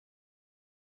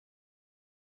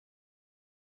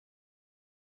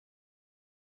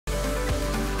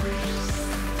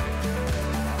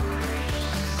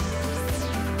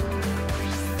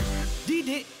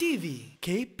TV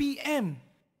KPM.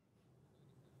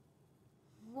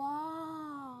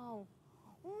 Wow!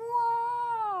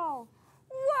 Wow!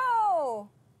 Wow!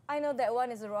 I know that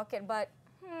one is a rocket, but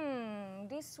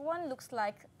this one looks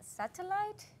like a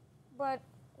satellite. But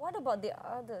what about the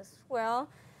others? Well,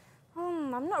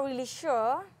 I'm not really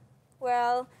sure.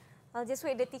 Well, I'll just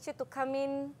wait the teacher to come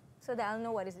in so that I'll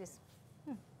know what is this.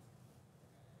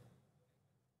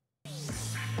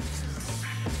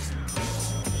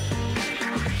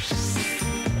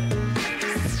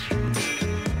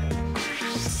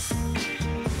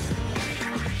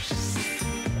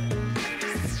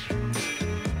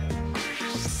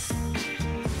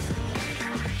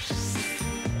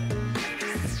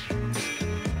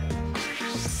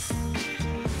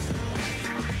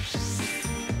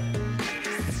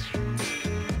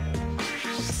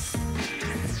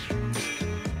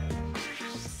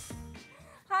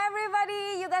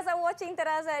 Watching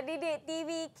Teras at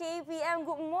DidikTV KPM.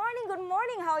 Good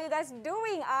morning. How are you guys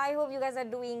doing? I hope you guys are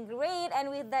doing great. And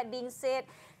with that being said,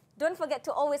 don't forget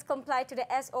to always comply to the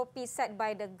SOP set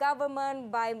by the government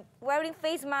by wearing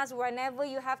face masks whenever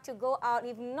you have to go out.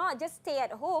 If not, just stay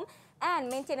at home and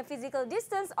maintain a physical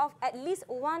distance of at least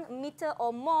 1 meter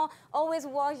or more. Always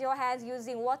wash your hands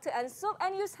using water and soap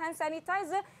and use hand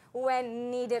sanitizer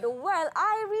when needed. Well,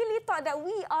 I really thought that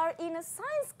we are in a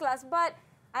science class, but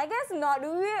I guess not.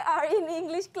 We are in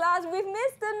English class with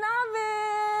Mr.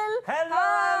 Nabil. Hello,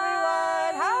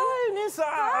 everyone. Hi, Nisa.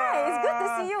 Hi, it's good to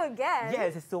see you again.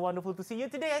 Yes, it's so wonderful to see you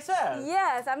today as well.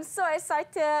 Yes, I'm so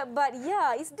excited. But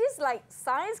yeah, is this like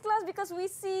science class? Because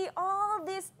we see all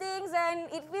these things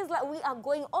and it feels like we are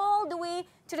going all the way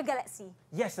to the galaxy.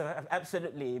 Yes,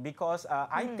 absolutely. Because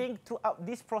I think throughout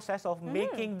this process of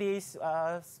making this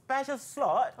special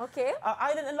slot,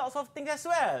 I learned a lot of things as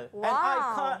well. Wow. And I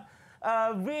can't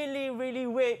really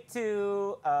wait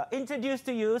to introduce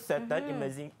to you certain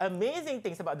amazing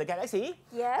things about the galaxy,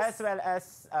 as well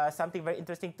as something very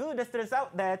interesting to the students out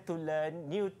there to learn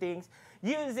new things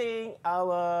using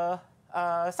our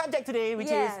subject today,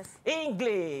 which is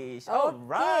English. All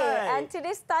right. And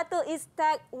today's title is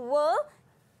Tech World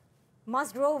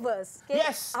Mars Rovers.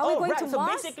 Yes. Are we going to so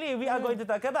Mars? basically, we are going to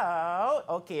talk about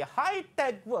High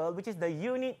Tech World, which is the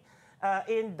unit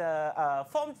in the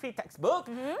Form 3 textbook,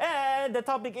 and the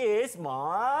topic is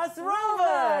Mars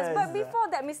Rovers. But before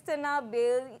that, Mr.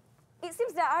 Nabil, it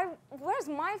seems that where's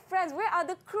my friends? Where are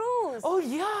the crews? Oh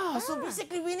yeah, so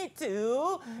basically we need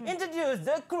to introduce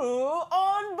the crew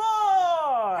on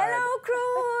board. Hello,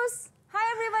 crews. Hi,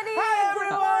 everybody. Hi, everyone.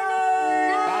 Good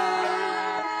morning. Hi.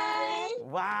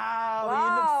 Wow, you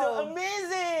look so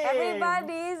amazing.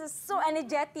 Everybody is so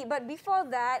energetic. But before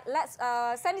that, let's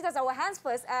sanitize our hands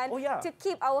first. And to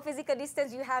keep our physical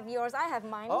distance, you have yours, I have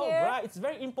mine here. Right, it's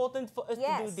very important for us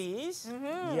to do this.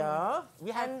 Yeah,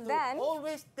 we have to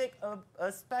always take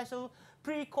a special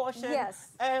precaution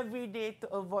every day to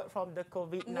avoid from the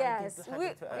COVID-19 to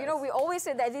happen to us. You know, we always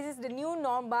say that this is the new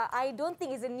norm, but I don't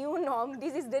think it's a new norm.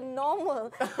 This is the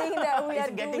normal thing that we are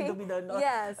doing. It's getting to be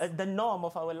the norm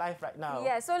of our life right now.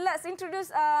 Yeah, so let's introduce,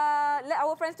 let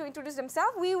our friends to introduce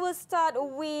themselves. We will start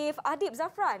with Adib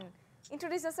Zafran.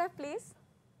 Introduce yourself, please.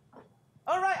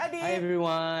 All right, Adib. Hi, everyone.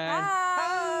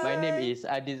 Hi. My name is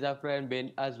Adib Zafran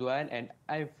bin Azwan, and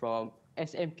I'm from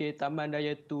SMK Taman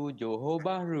Daya 2, Johor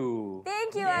Bahru.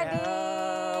 Thank you,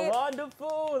 Adib.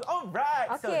 Wonderful. All right.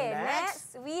 Okay, so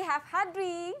next we have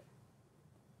Hadri.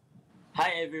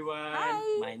 Hi, everyone.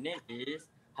 Hi. My name is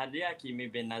Hadri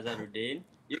Hakimi bin Nazaruddin.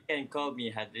 You can call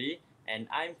me Hadri, and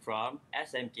I'm from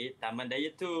SMK Taman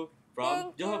Daya 2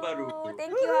 from Johor Bahru.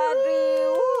 Thank you, Hadri.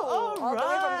 All the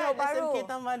way from Johor right. Bahru. SMK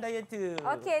Taman Daya 2.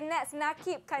 Okay, next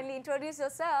Nakib, kindly introduce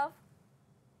yourself.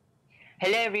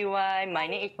 Hello everyone, my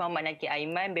name is Muhammad Nakib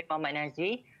Aiman bin Muhammad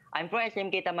Nazri. I'm from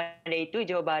SMK Taman Daya 2,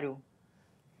 Johor Bahru.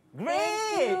 Great!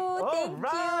 Thank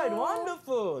you.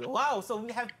 Wonderful. Wow, so we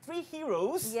have 3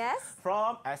 heroes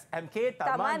from SMK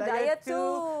Taman Daya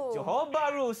 2, Johor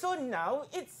Bahru. So now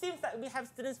it seems that we have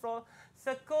students from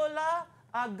Sekolah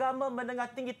Agama Menengah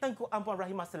Tinggi Tengku Ampuan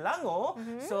Rahimah Selangor.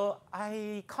 So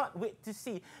I can't wait to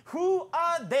see who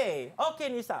are they. Okay,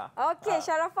 Nisa. Okay,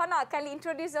 Sharafana, kindly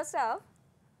introduce yourself.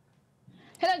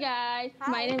 Hello guys,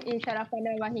 my name is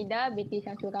Sharafana Wahida binti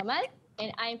Syamsul Kamal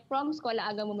and I'm from Sekolah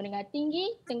Agama Menengah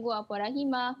Tinggi Tengku Ampuan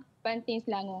Rahimah, Banting,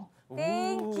 Selangor.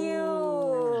 Thank you.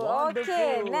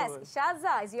 Okay, next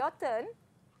Shaza, it's your turn.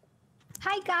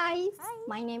 Hi guys,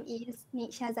 my name is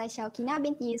Nik Shaza Syaukina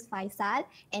binti Yus Faisal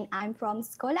and I'm from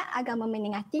Sekolah Agama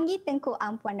Menengah Tinggi Tengku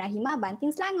Ampuan Rahimah,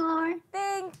 Banting, Selangor.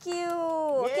 Thank you.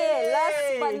 Okay,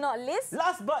 last but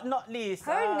not least.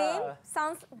 Her name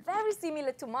sounds very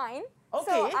similar to mine.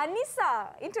 So,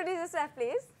 Anissa, introduce yourself,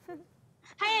 please.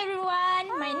 Hi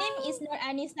everyone, my name is Nur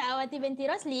Anissa Awati binti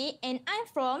Rosli and I'm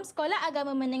from Sekolah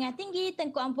Agama Menengah Tinggi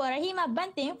Tengku Ampuan Rahimah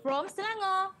Banting from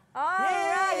Selangor.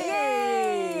 Alright,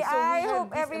 yay! So we I have hope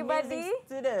these everybody. amazing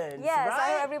students, Yes, right? I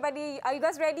hope everybody. Are you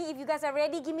guys ready? If you guys are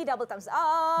ready, give me double thumbs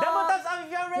up. Double thumbs up if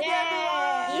you're ready,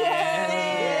 everyone!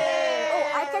 Yay! Oh,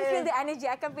 I can feel the energy.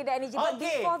 I can feel the energy.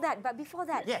 Okay. But before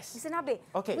that, Yes. Mr. Nabil,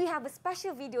 Okay. we have a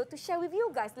special video to share with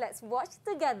you guys. Let's watch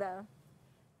together.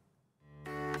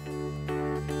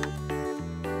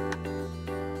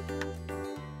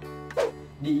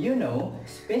 Did you know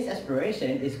space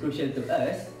exploration is crucial to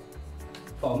us?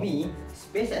 For me,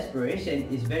 space exploration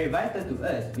is very vital to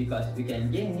us because we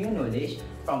can gain new knowledge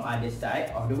from other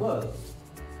side of the world.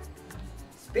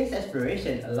 Space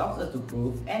exploration allows us to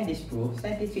prove and disprove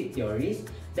scientific theories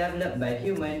developed by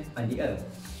humans on the Earth.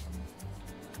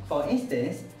 For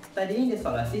instance, studying the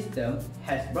solar system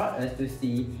has brought us to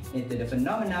see into the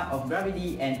phenomena of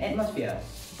gravity and atmosphere.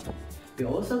 We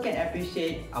also can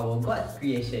appreciate our God's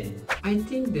creation. I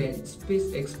think that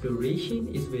space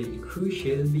exploration is very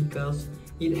crucial because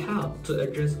it helps to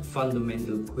address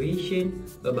fundamental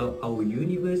questions about our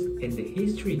universe and the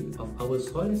history of our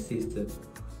solar system.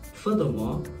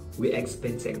 Furthermore, we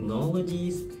expand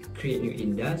technologies, create new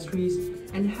industries,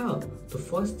 and help to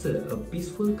foster a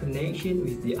peaceful connection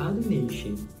with the other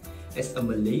nations. As a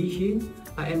Malaysian,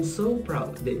 I am so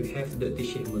proud that we have Dr.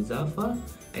 Sheikh Muzaffar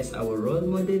as our role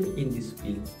model in this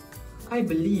field. I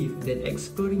believe that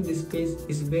exploring the space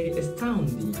is very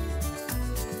astounding.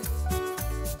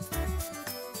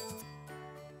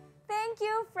 Thank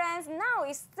you, friends. Now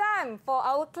it's time for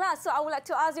our class. So I would like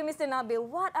to ask you, Mr. Nabil,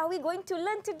 what are we going to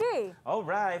learn today? All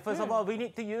right. First of all, we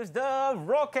need to use the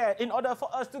rocket in order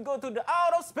for us to go to the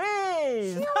outer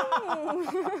space.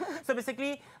 So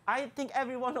basically, I think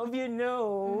every one of you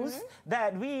knows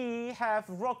that we have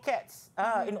rockets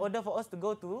in order for us to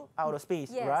go to outer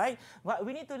space, right? But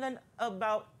we need to learn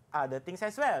about other things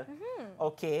as well.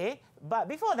 Okay, but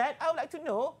before that, I would like to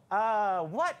know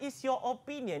what is your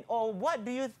opinion or what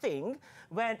do you think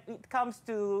when it comes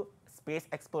to space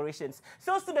explorations?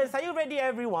 So students, are you ready,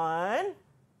 everyone?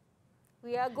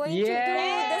 We are going to do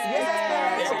the space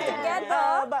exploration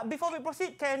together. But before we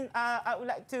proceed, I would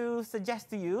like to suggest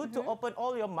to you to open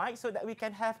all your mics so that we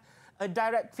can have a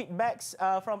direct feedbacks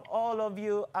from all of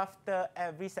you after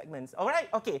every segment. All right?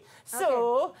 Okay.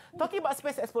 So, talking about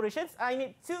space explorations, I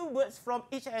need 2 words from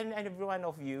each and every one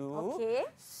of you. Okay.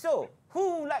 So,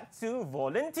 who would like to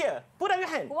volunteer? Put up your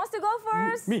hand. Who wants to go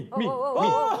first? Me.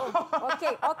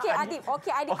 Okay, Adib.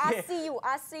 Okay, Adib. I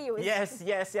see you. Yes.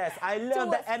 I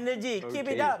love the energy. Keep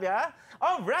it up, yeah?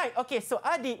 All right. Okay, so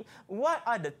Adib, what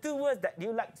are the 2 words that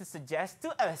you like to suggest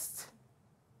to us?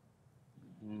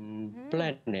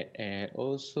 Planet and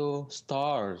also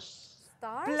stars.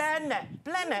 Stars?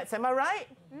 Planets, am I right?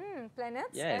 Planets?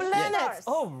 Yes. Planets.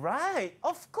 Oh, right.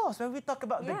 Of course, when we talk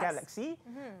about the galaxy,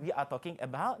 we are talking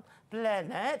about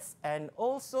planets and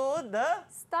also the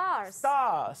stars.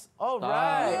 All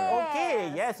right. Yes.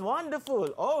 Okay. Yes, wonderful.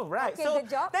 All right. Okay, so, good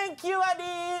job. thank you,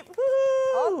 Adib.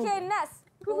 Woo! Okay, next.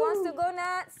 Who wants to go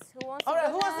next? Who wants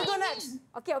to go next?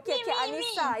 Okay.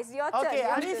 Anissa, it's your turn. Okay,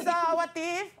 Anissa,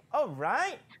 Watif. All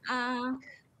right.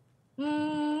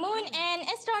 Moon and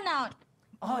astronaut.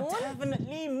 Oh,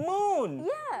 definitely moon.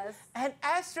 Yes. An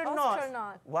astronaut.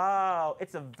 Astronaut. Wow,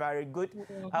 it's a very good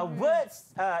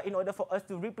words in order for us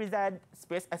to represent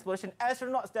space exploration.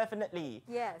 Astronauts, definitely.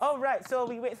 Yes. All right, so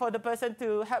we wait for the person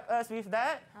to help us with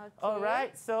that. Okay. All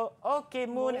right, so, okay,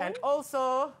 moon. And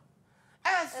also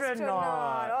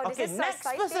astronaut. Oh, okay, this is so next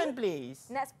exciting. person, please.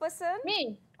 Next person?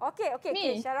 Me. Okay.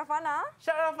 Me. Sharafana.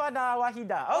 Sharafana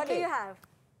Wahida. Okay. What do you have?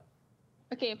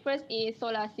 Okay, first is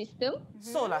solar system.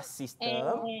 Solar system.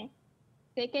 And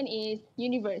second is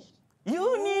universe.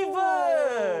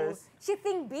 Universe. She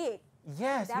think big.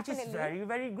 Yes, which is Definitely. very,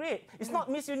 very great. It's not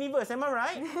Miss Universe, am I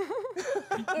right?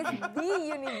 It's the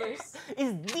universe.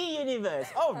 It's the universe.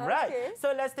 All right. Okay.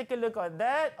 So let's take a look at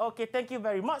that. Okay, thank you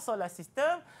very much, solar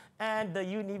system and the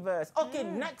universe. Okay,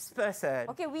 next person.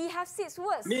 Okay, we have 6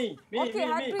 words. Me. Okay,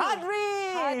 Hadri.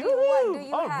 Hadri. What do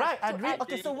you All have right, to Hadri. add?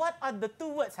 Okay, so what are the 2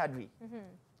 words, Hadri?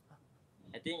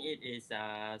 I think it is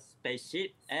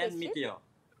spaceship and Spaceship? meteor.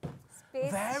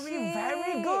 Spaceship. Very,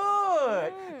 very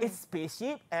good. It's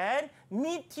spaceship and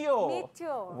meteor.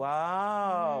 Meteor.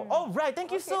 Wow. All right,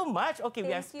 thank you so much. Okay, we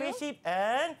have Thank you. spaceship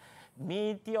and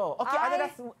meteor. Okay,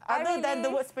 other than the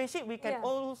word spaceship, we can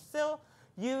also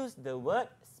use the word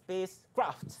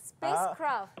spacecraft.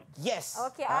 Spacecraft. Yes.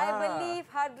 Okay, I believe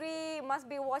Hadri must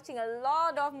be watching a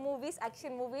lot of movies,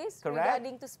 action movies,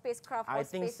 regarding to spacecraft or I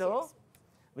think spaceships. so.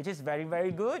 Which is very,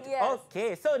 very good. Yes.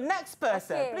 Okay, so next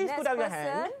person. Okay, Please put next up your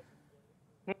hand.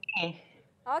 person. Me.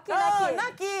 Okay, Nakib.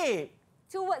 Nakib.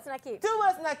 2 words, Nakib. 2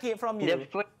 words, Nakib, from you. The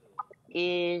first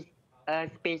is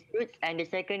spacesuits and the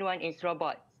second one is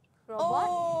robots. Robot?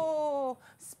 Oh,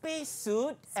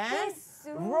 spacesuit and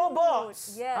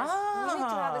robots. Yes, we need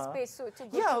to have a spacesuit to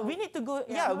go. Yeah, we need to go.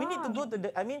 Yeah, we need to go to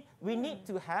the. I mean, we need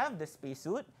to have the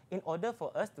spacesuit in order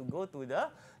for us to go to the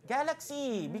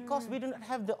galaxy because we do not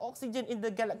have the oxygen in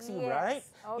the galaxy, right?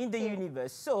 In the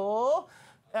universe. So,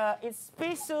 it's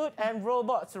spacesuit and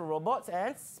robots. Robots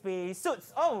and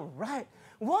spacesuits. All right.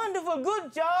 Wonderful.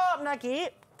 Good job,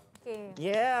 Nakib. Okay.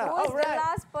 Yeah. Who is the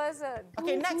last person?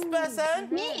 Okay, next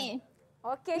person. Me.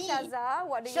 Okay, Shaza,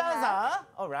 what do you Shaza, have?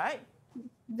 all right.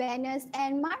 Venus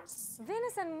and Mars.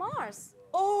 Venus and Mars.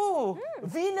 Oh,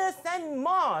 Venus and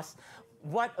Mars.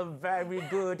 What a very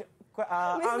good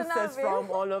answers from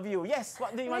all of you. Yes,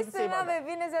 what do you want to say about that?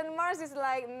 Venus and Mars is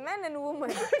like man and woman.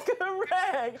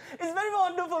 Correct. It's very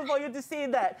wonderful for you to see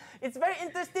that. It's very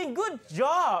interesting. Good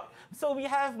job. So we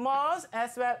have Mars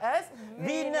as well as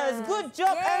Venus. Good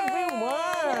job,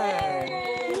 everyone.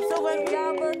 So when we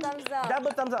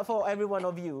double thumbs up for every one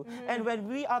of you. And when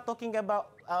we are talking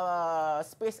about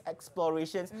space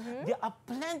explorations, there are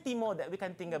plenty more that we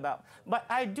can think about. But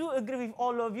I do agree with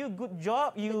all of you. Good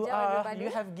job. You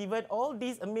have given all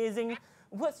these amazing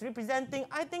words representing,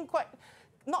 I think, quite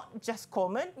not just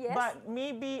common, but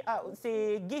maybe I would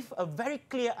say give a very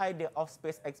clear idea of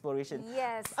space exploration.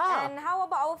 Yes. And how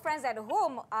about our friends at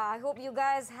home? I hope you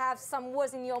guys have some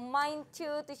words in your mind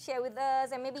too to share with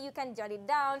us, and maybe you can jot it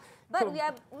down. But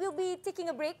we'll be taking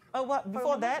a break.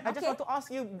 Before that, I just want to ask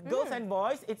you, girls and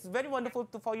boys, it's very wonderful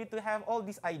for you to have all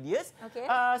these ideas. Okay.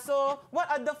 So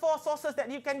what are the 4 sources that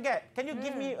you can get? Can you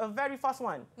give me a very fast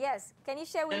one? Yes. Can you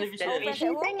share with our friends at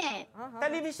Television. home? Internet.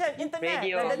 Television, internet.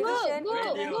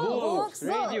 Radio. Books.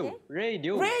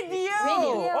 Radio.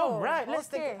 All right,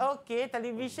 let's take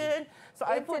television. So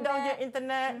I put down here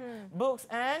internet, books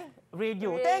and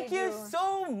radio. Thank you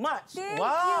so much. Thank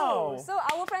you. So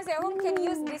our friends at home can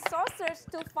use these sources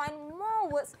to find more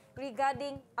words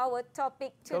regarding our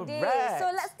topic today. Correct. So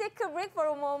let's take a break for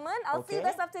a moment. I'll see you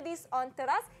guys after this on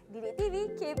Teras,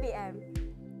 DidikTV, KPM.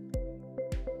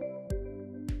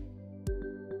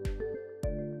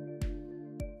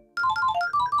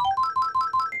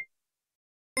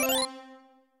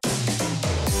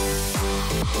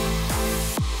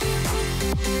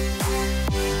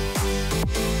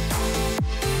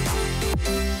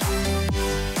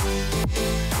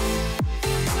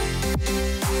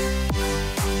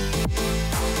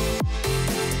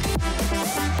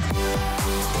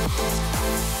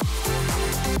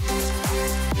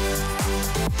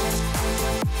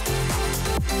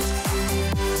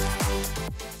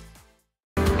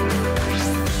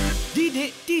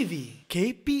 DidikTV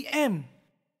KPM.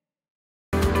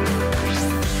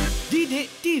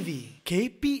 DidikTV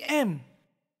KPM.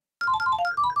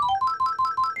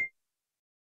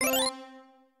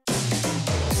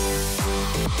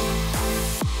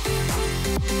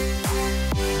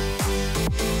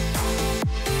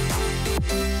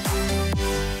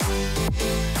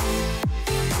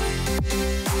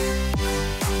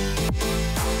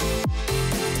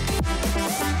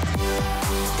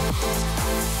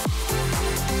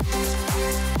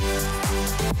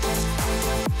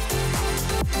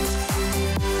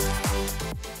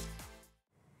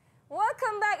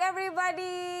 Welcome back,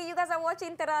 everybody. You guys are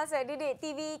watching Teras at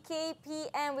DidikTV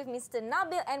KPM with Mr.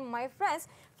 Nabil and my friends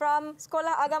from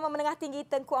Sekolah Agama Menengah Tinggi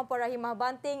Tengku Ampuan Rahimah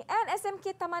Banting and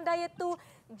SMK Taman Daya 2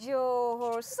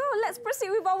 Johor. So let's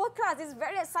proceed with our class. It's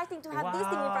very exciting to have this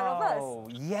thing in front of us.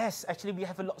 Yes, actually we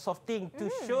have a lot of things to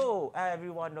show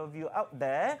every one of you out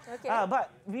there. Okay.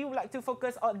 But we would like to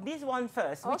focus on this one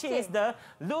first, which is the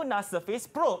lunar surface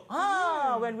probe.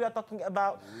 When we are talking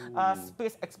about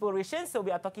space exploration, so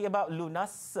we are talking about lunar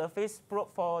surface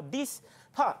probe for this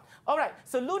part. All right,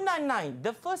 so Luna 9,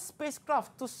 the first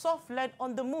spacecraft to soft land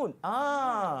on the moon.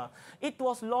 It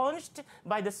was launched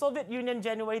by the Soviet Union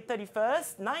January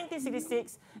 31st,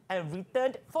 1966 and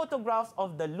returned photographs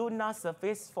of the lunar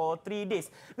surface for 3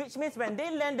 days. Which means when they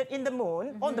landed in the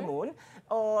moon, on the moon,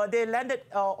 or they landed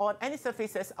on any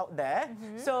surfaces out there,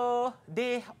 so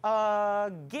they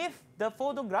gave the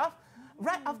photograph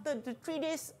right after the 3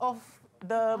 days of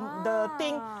the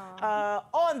thing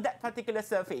on that particular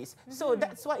surface. So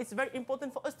that's why it's very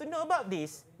important for us to know about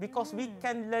this, because we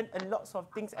can learn a lot of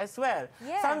things as well.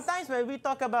 Sometimes when we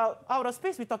talk about outer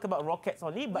space, we talk about rockets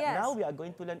only, but now we are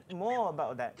going to learn more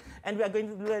about that. And we are going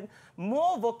to learn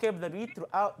more vocabulary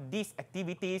throughout these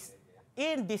activities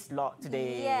in this lot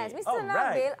today. Yes, Mr.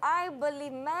 Nabil, I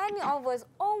believe many of us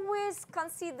always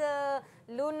consider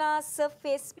lunar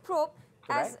surface probe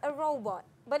as a robot,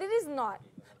 but it is not.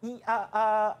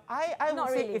 I would Not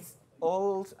say really. it's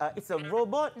old. It's a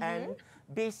robot, and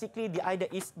basically the idea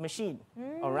is machine.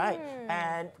 All right,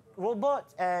 and robot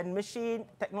and machine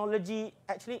technology,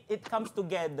 actually it comes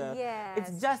together. Yes.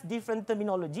 It's just different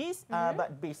terminologies,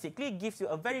 but basically gives you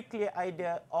a very clear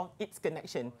idea of its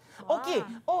connection. Okay.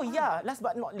 Oh yeah. Last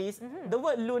but not least, the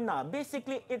word Luna.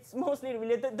 Basically, it's mostly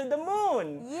related to the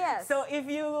moon. Yes. So if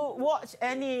you watch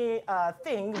any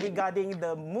thing regarding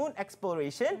the moon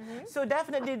exploration, so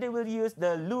definitely they will use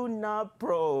the lunar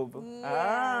probe.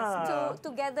 Yes.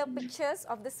 To gather pictures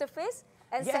of the surface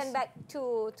and Yes. send back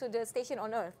to the station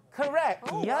on Earth. Correct.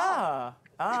 Oh, Yeah.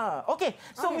 Okay.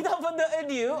 So without further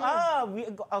ado,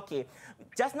 okay.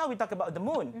 Just now we talked about the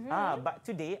moon. But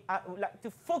today I would like to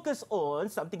focus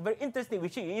on something very interesting,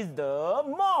 which is the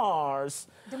Mars.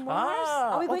 The Mars?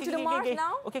 Are we going to the Mars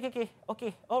now?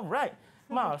 Okay. All right.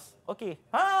 Mars. Okay.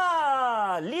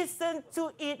 Listen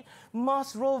to it,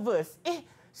 Mars rovers.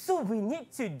 So we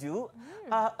need to do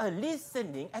a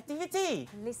listening activity.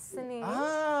 Listening.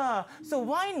 So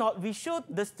why not we show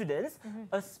the students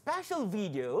a special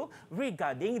video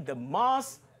regarding the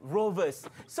Mars rovers.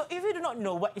 So if you do not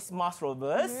know what is Mars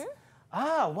rovers,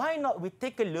 why not we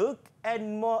take a look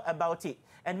and more about it.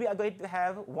 And we are going to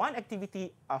have one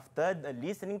activity after the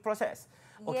listening process.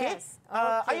 Okay? Yes.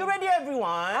 Are you ready,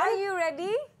 everyone? Are you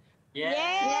ready?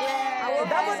 Yeah.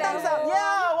 Double thumbs up.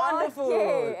 Yeah, wonderful.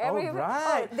 Okay. All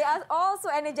right. They are all so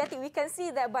energetic. We can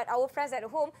see that, but our friends at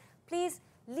home, please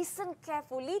listen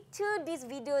carefully to this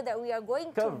video that we are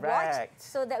going to watch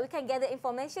so that we can gather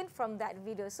information from that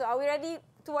video. So are we ready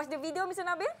to watch the video, Mr.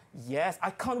 Nabil? Yes,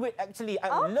 I can't wait actually.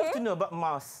 I would love to know about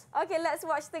Mars. Okay, let's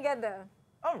watch together.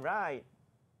 All right.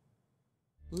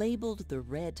 Labeled the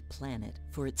red planet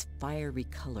for its fiery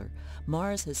color,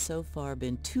 Mars has so far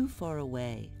been too far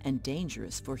away and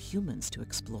dangerous for humans to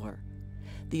explore.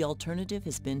 The alternative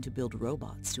has been to build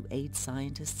robots to aid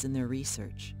scientists in their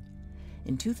research.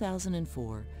 In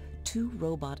 2004, 2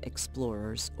 robot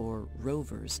explorers, or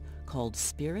rovers, called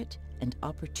Spirit and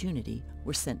Opportunity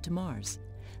were sent to Mars.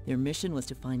 Their mission was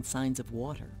to find signs of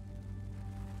water.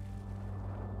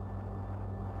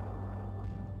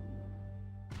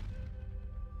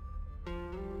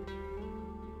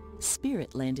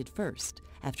 Spirit landed first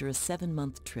after a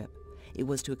 7-month trip. It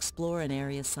was to explore an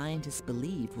area scientists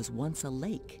believed was once a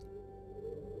lake.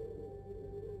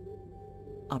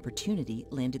 Opportunity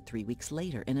landed 3 weeks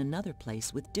later in another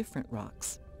place with different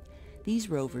rocks. These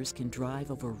rovers can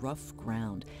drive over rough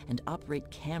ground and operate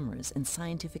cameras and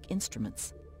scientific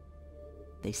instruments.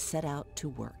 They set out to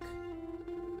work.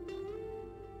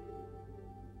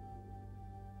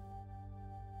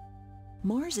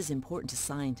 Mars is important to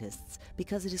scientists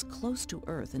because it is close to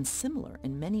Earth and similar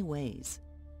in many ways.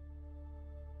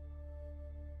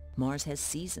 Mars has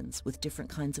seasons with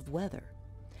different kinds of weather.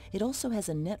 It also has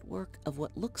a network of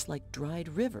what looks like dried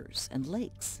rivers and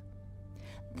lakes.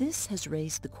 This has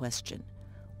raised the question,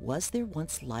 was there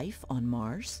once life on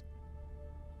Mars?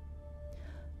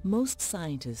 Most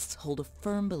scientists hold a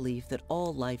firm belief that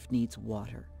all life needs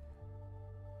water.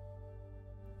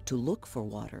 To look for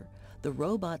water, the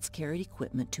robots carried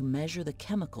equipment to measure the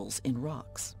chemicals in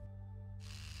rocks.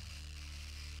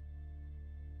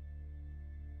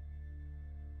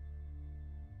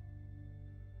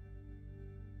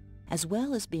 As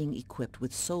well as being equipped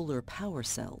with solar power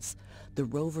cells, the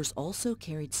rovers also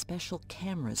carried special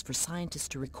cameras for scientists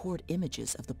to record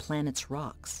images of the planet's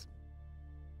rocks.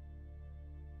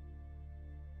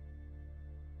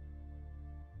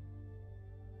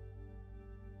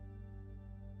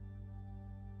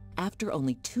 After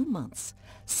only 2 months,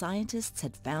 scientists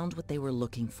had found what they were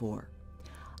looking for.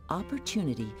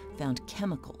 Opportunity found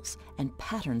chemicals and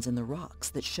patterns in the rocks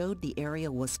that showed the area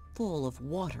was full of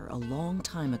water a long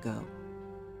time ago.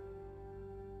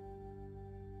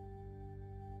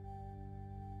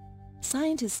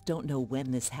 Scientists don't know when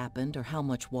this happened or how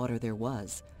much water there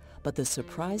was, but the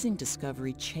surprising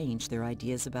discovery changed their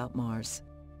ideas about Mars.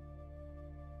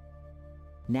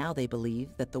 Now they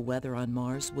believe that the weather on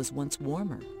Mars was once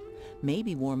warmer,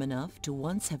 maybe warm enough to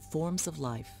once have forms of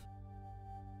life.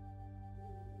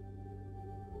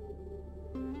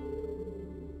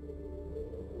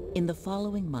 In the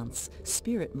following months,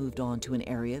 Spirit moved on to an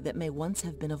area that may once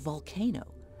have been a volcano,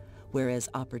 whereas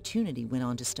Opportunity went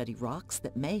on to study rocks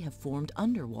that may have formed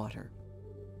underwater.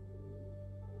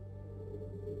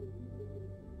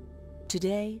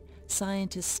 Today,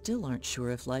 scientists still aren't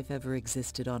sure if life ever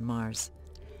existed on Mars.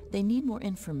 They need more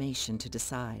information to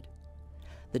decide.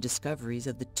 The discoveries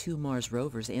of the 2 Mars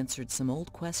rovers answered some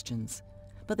old questions,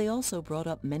 but they also brought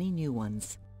up many new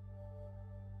ones.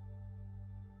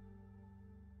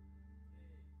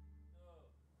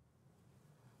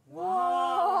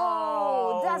 Wow!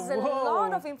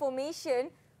 of information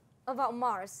about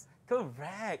Mars.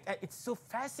 Correct. And it's so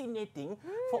fascinating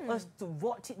for us to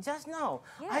watch it just now.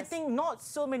 Yes. I think not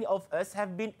so many of us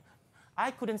have been...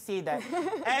 I couldn't say that.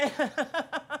 And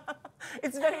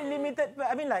it's very limited. But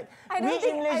I mean, like, we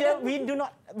in Malaysia,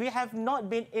 we have not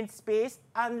been in space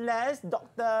unless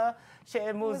Dr.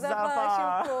 Sheikh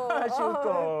Muzaffar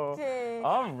Syukur. Okay.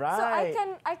 All right.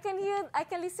 So I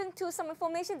can listen to some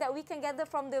information that we can gather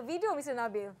from the video, Mr.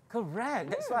 Nabil. Correct.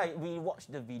 That's why we watch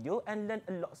the video and learn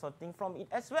a lot of things from it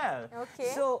as well.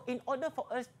 Okay. So in order for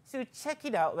us to check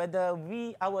it out whether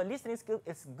our listening skill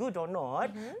is good or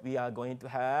not, we are going to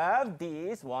have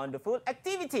this wonderful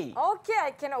activity. Okay,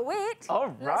 I cannot wait. All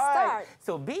right. Let's start.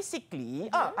 So basically,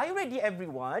 are you ready,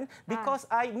 everyone? Because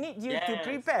I need you to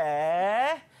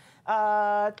prepare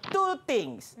two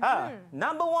things.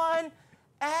 Number one,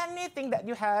 anything that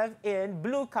you have in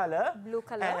blue color.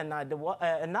 And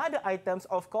another items,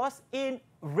 of course, in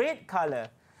red color.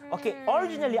 Okay.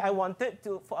 Originally, I wanted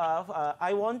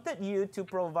you to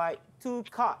provide two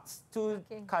cards,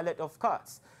 colored of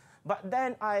cards. But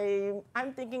then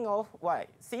I'm thinking of why,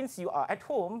 since you are at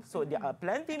home, so there are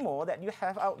plenty more that you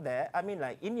have out there. I mean,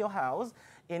 like in your house,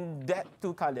 in that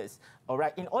two colors. All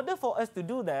right. In order for us to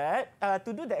do that,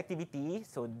 to do the activity,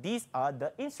 so these are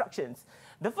the instructions.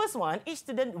 The first one, each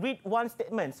student read one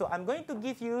statement. So I'm going to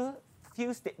give you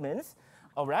few statements.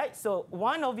 All right. So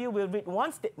one of you will read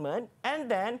one statement, and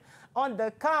then on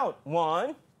the count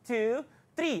 1, 2,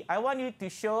 3, I want you to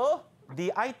show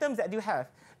the items that you have.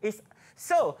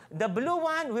 So the blue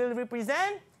one will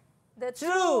represent the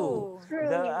true.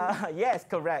 Yes,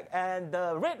 correct. And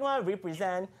the red one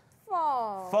represent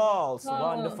false.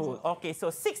 Wonderful. Okay, so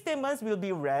 6 statements will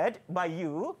be read by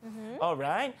you. All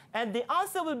right. And the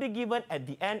answer will be given at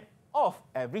the end of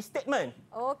every statement.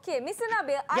 Okay, Mr.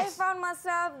 Nabil, I found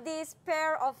myself this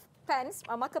pair of pens,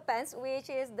 marker pens, which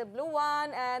is the blue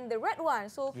one and the red one.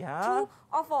 So true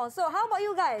or false. So how about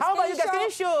you guys? Can you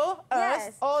show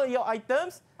us all your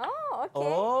items? Oh, okay.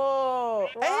 Oh,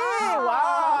 hey,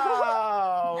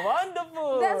 wow,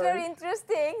 wonderful. That's very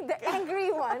interesting. The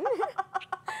angry one.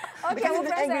 Okay, our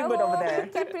friends at home,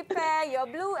 you can prepare your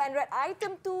blue and red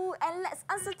item too, and let's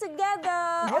answer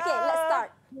together. Okay, let's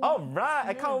start. All right,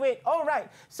 I can't wait. All right,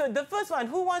 so the first one,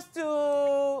 who wants to...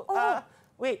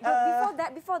 wait.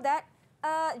 Before that,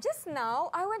 just now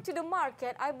I went to the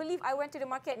market. I believe I went to the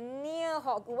market near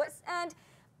Hogwarts, and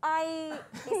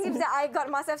it seems that I got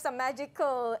myself some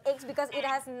magical eggs because it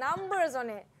has numbers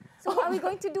on it. So what are we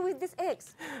going to do with these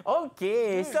eggs?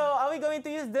 Okay, so are we going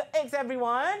to use the eggs,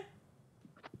 everyone?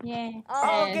 Yeah.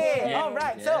 Okay, all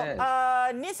right. So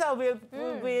Nisa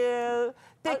will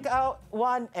take out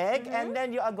one egg, and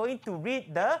then you are going to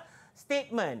read the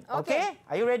statement. Okay?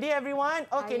 Are you ready, everyone?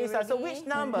 Okay, Nisa. So which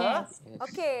number? Yes.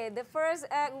 Okay, the first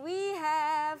egg we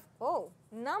have. Oh,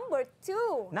 number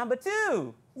 2. Number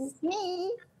 2. It's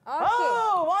me. Okay.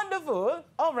 Oh, wonderful.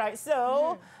 All right.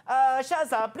 So,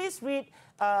 Shaza, please read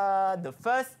the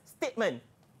first statement.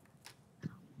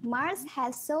 Mars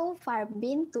has so far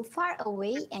been too far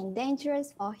away and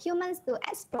dangerous for humans to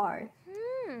explore.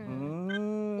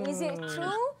 Is it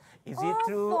true? Is it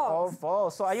true or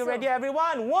false? So, are you ready,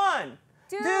 everyone? 1,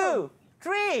 2,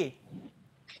 3.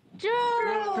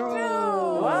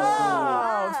 True.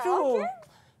 Wow, true. Okay.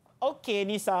 Okay,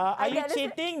 Nisa, are you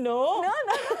cheating? No? No.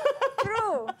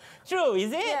 True. True,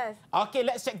 is it? Yes. Okay,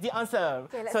 let's check the answer.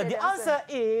 Okay, let's so check the the answer.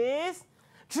 answer is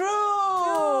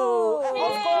true. Of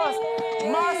course,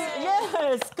 Mars.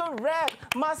 Yes, correct.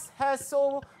 Mars has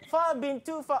so far been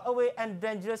too far away and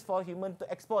dangerous for human to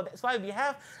explore. That's why we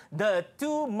have the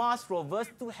 2 Mars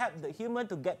rovers to help the human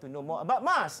to get to know more about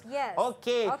Mars. Yes.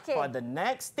 Okay. For the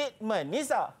next statement,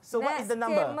 Nisa. So what is the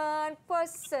number? Next statement,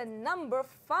 person number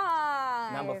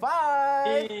 5. Number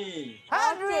 5.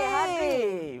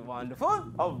 Hadri.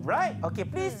 Wonderful. All right. Okay,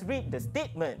 please read the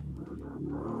statement.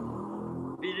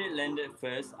 Spirit landed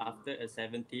first after a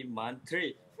 70-month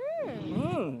trip.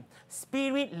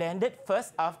 Spirit landed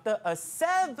first after a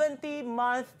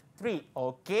 70-month trip.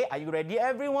 Okay, are you ready,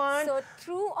 everyone? So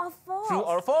true or false? True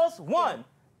or false? 1,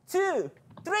 2,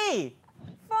 3.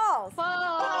 False.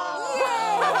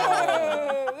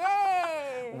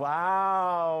 Yay!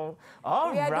 Wow.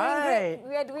 All right.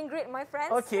 We are doing great, my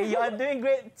friends. Okay, you are doing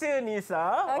great too, Nisa.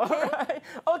 All right.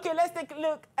 Okay, let's take a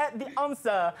look at the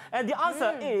answer. And the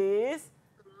answer is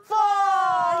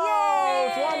false.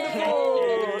 Yay! Wonderful.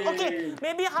 Okay,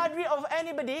 maybe Hadri of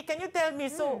anybody, can you tell me,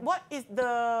 so what is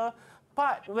the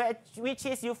part which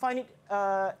is you find it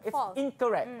it's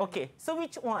incorrect? Okay, so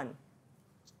which one?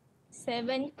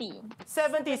 70.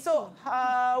 70. So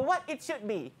what it should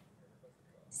be?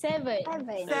 7.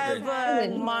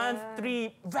 7-month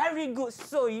trip. Very good.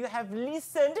 So you have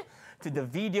listened to the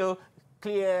video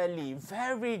clearly.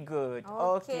 Very good.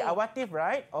 Okay. Awatif,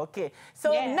 right? Okay.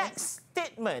 So next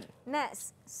statement.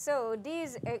 Next. So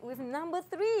this with number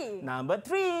 3. Number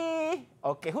 3.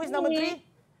 Okay. Who is number 3?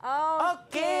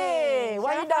 Okay.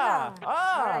 Wahida.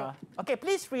 Alright. Okay.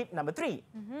 Please read number 3.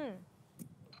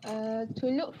 To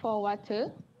look for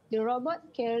water, the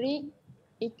robot carried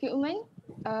equipment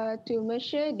to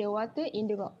measure the water in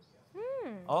the rocks.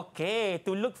 Okay,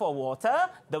 to look for water,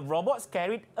 the robots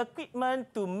carried equipment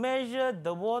to measure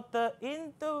the water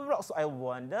in the rocks. So I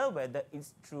wonder whether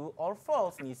it's true or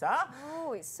false, Nisa.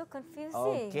 Oh, it's so confusing.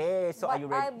 Okay, so but are you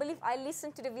ready? I believe I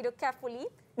listened to the video carefully.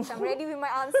 So I'm ready with my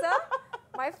answer.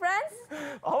 My friends?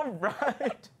 All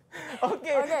right.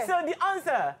 Okay, so the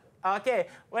answer. Okay,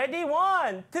 ready?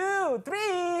 1, 2,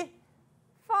 3.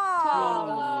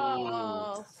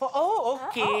 False. Oh,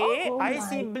 okay. I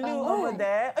see blue over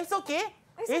there. It's okay.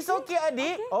 It's okay,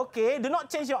 Adik. Okay, do not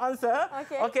change your answer.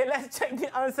 Okay, let's check the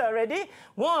answer. Ready?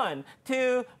 1,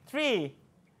 2, 3.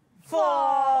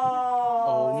 False.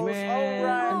 Oh, man. All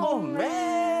right. Oh,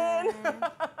 man.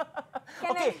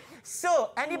 Okay,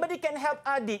 so anybody can help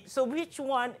Adik. So which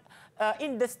one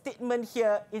in the statement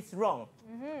here is wrong?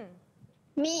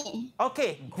 Me.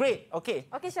 Okay, great. Okay.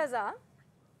 Okay, Shaza.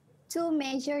 To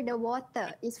measure the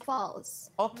water is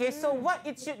false. Okay, so what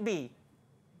it should be?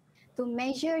 To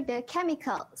measure the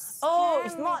chemicals. Oh,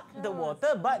 it's not the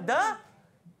water, but the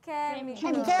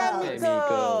chemicals.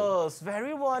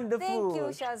 Very wonderful. Thank you,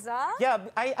 Shaza.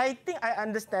 Yeah, I think I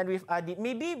understand with Adit.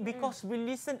 Maybe because we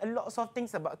listen a lot of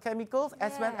things about chemicals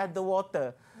as well as the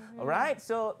water. All right,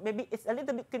 so maybe it's a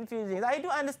little bit confusing. I do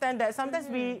understand that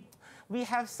sometimes we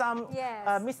have some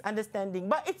misunderstanding,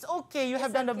 but it's okay. You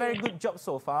have done a very good job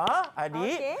so far,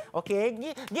 Adit.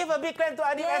 Okay, give a big clap to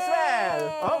Adit as well.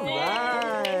 All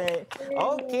right.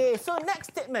 Okay, so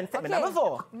next statement number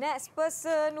 4. Next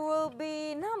person will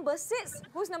be number 6.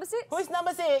 Who's number 6? Who is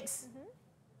number 6?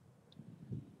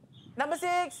 Number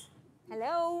 6.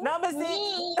 Hello. Number 6.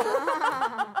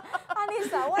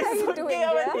 Anissa, what are you doing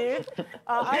here?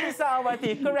 Anissa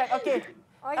Awati, correct. Okay.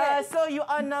 So you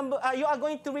are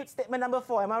going to read statement number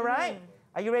 4. Am I right?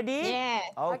 Are you ready? Yes.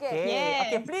 Okay.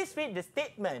 Okay. Please read the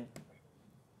statement.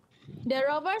 The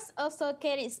rovers also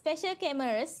carried special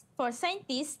cameras for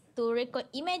scientists to record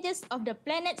images of the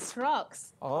planet's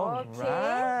rocks. All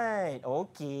right.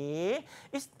 Okay.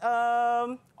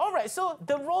 All right. So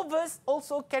the rovers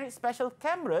also carried special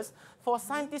cameras for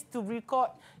scientists to record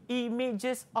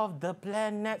images of the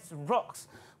planet's rocks.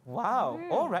 Wow.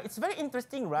 All right. It's very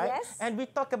interesting, right? Yes. And we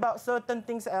talk about certain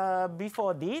things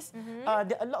before this.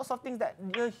 There are lots of things that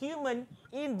the human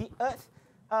in the earth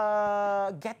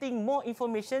getting more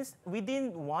information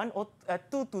within 1 or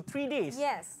 2 to 3 days.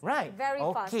 Yes. Right. Very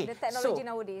fast. The technology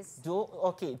nowadays.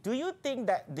 Do you think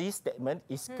that this statement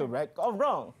is correct or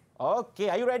wrong? Okay.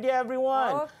 Are you ready,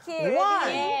 everyone? Okay.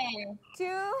 1, 2.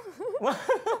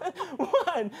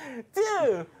 1,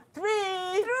 2, 3.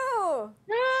 True.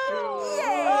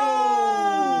 Yay!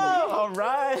 Oh, all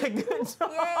right. Good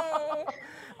job. Yay.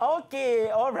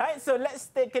 Okay, all right. So let's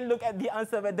take a look at the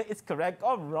answer whether it's correct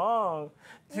or wrong.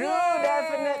 True,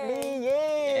 definitely.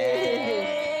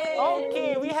 Yay!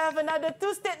 Okay, we have another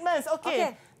 2 statements.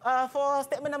 Okay. For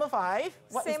statement number 5.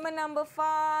 Statement number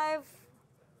 5.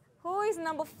 Who is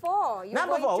number 4?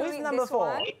 Number 4. Who is number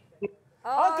 4?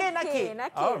 Okay, Nakib.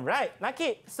 All right,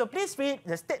 Nakib. So please read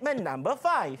the statement number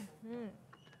 5.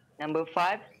 Number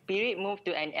 5. Spirit moved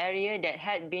to an area that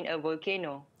had been a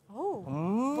volcano. Oh,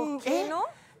 volcano?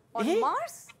 On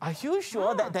Mars? Are you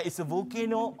sure that there is a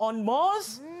volcano on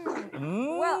Mars?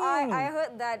 Well, I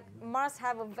heard that Mars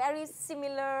have a very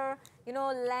similar,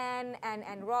 land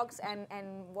and rocks and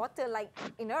water like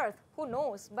in Earth. Who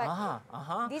knows? But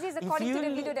this is according to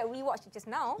the video that we watched just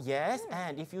now. Yes,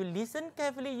 and if you listen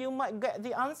carefully, you might get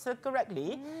the answer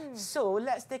correctly. So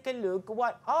let's take a look.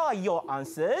 What are your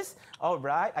answers? All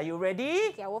right, are you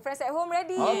ready? Okay, our friends at home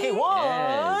ready? Okay,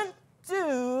 1,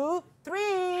 2,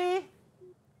 3.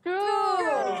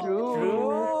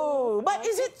 True. But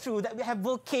is it true that we have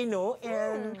volcano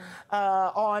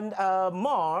on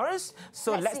Mars?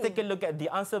 So let's take a look at the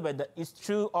answer whether it's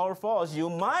true or false.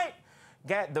 You might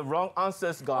get the wrong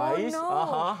answers, guys.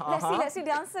 Oh no. Let's see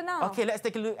the answer now. Okay, let's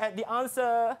take a look at the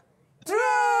answer. True.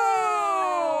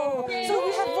 So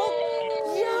we have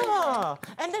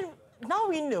and then now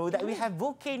we know that we have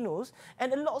volcanoes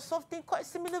and a lot of things quite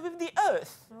similar with the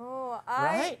Earth. Oh,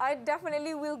 right? I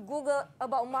definitely will Google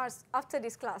about Mars after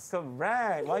this class.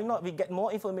 Correct. Why not? We get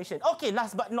more information. Okay,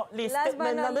 last but not least,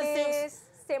 statement number 6.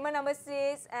 statement number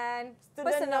 6 and student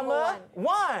person number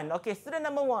 1. Okay, student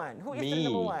number 1. Who is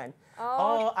student number 1?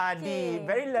 Oh, Adi.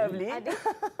 Very lovely. Adi.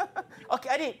 Okay,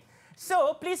 Adi.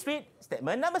 So, please read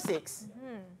statement number 6.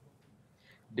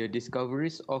 The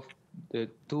discoveries of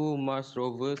the 2 Mars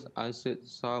rovers answered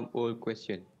some old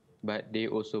questions, but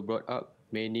they also brought up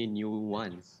many new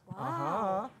ones.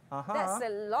 Wow. That's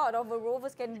a lot of a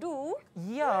rovers can do.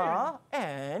 Yeah,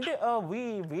 and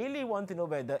we really want to know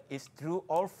whether it's true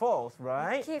or false,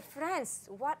 right? Okay, friends,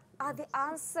 what are the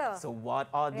answers? So what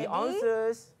are the Ready?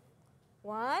 answers?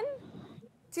 1,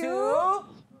 2,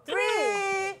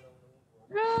 3.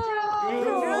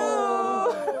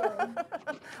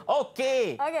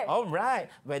 Okay. All right.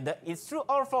 Whether it's true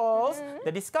or false,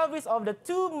 the discoveries of the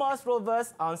 2 Mars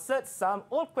rovers answered some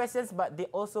old questions, but they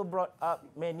also brought up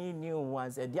many new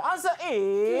ones. And the answer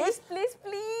is... Please.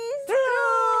 True!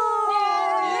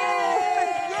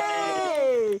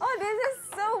 Yay! Oh, this is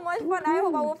so much fun. I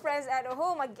hope our friends at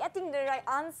home are getting the right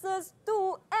answers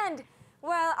too. And,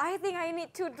 well, I think I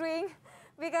need to drink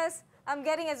because I'm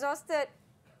getting exhausted,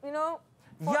 you know,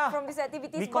 from these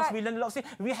activities. Because we learned a lot.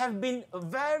 We have been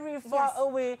very far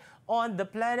away on the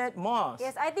planet Mars.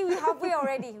 Yes, I think we're halfway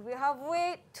already. We're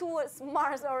halfway towards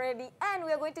Mars already. And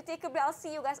we are going to take a break. I'll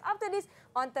see you guys after this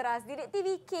on Teras,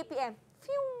 DidikTV, KPM.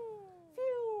 Phew!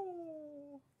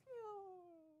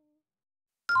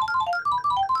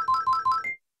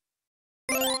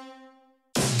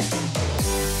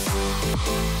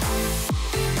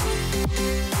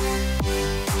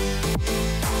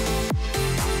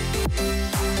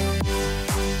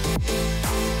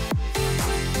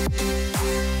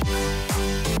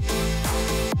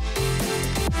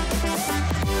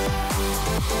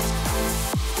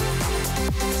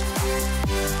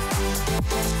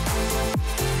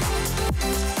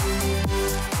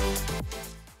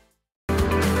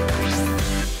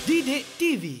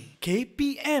 DidikTV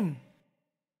KPM.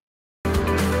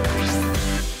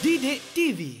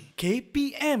 DidikTV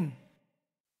KPM.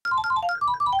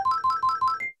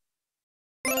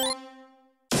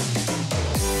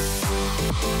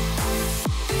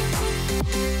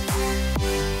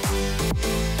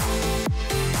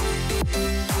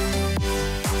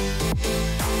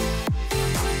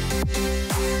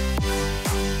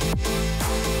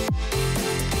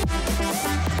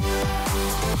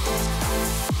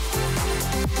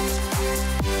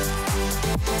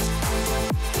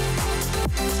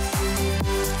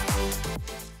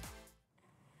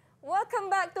 Welcome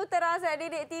back to Teras at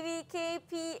DidikTV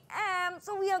KPM.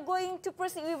 So we are going to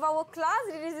proceed with our class.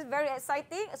 This is very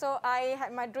exciting. So I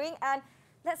had my drink and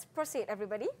let's proceed,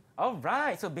 everybody. All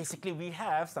right. So basically, we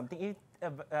have something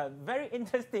very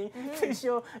interesting to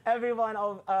show everyone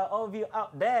of you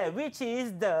out there, which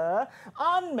is the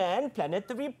unmanned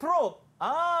planetary probe.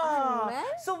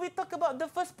 So we talked about the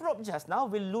first probe just now,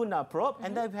 with lunar probe,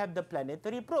 and then we have the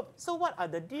planetary probe. So what are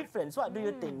the difference? What do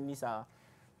you think, Nisa?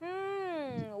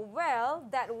 Well,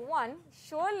 that one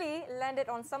surely landed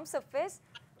on some surface.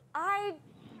 I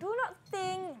do not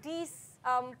think this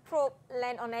probe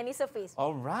land on any surface.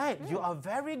 All right, you are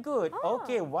very good.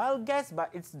 Okay, wild guess, but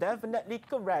it's definitely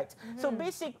correct. So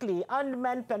basically,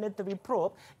 unmanned planetary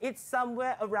probe, it's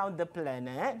somewhere around the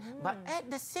planet, but at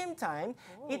the same time,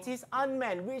 it is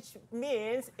unmanned, which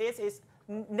means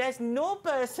there's no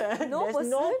person, there's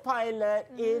no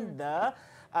pilot in the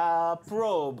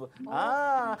probe.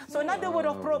 So another word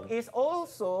of probe is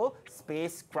also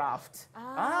spacecraft.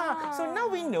 So now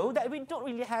we know that we don't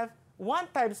really have one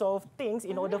types of things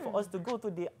in order for us to go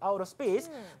to the outer space,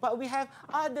 but we have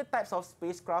other types of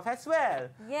spacecraft as well.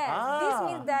 Yes, this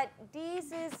means that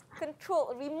this is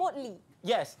controlled remotely.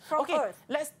 Yes. From Earth.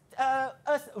 Let's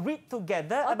us read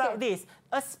together about this.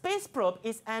 A space probe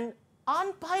is an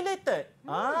unpiloted.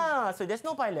 So there's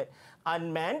no pilot.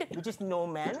 Unmanned, which is no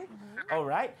man. All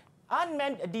right.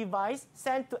 Unmanned device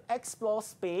sent to explore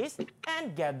space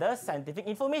and gather scientific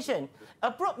information. A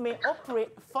probe may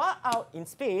operate far out in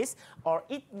space, or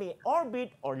it may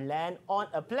orbit or land on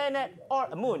a planet or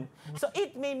a moon. So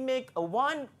it may make a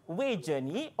one-way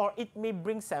journey, or it may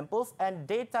bring samples and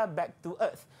data back to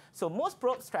Earth. So most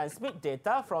probes transmit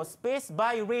data from space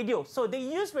by radio. So they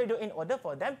use radio in order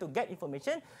for them to get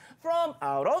information from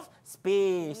out of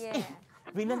space. Yeah.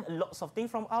 We learned lots of things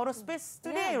from outer space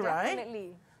today, right?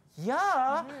 Definitely.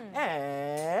 Yeah,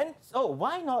 and so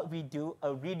why not we do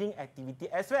a reading activity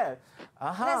as well?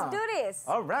 Let's do this.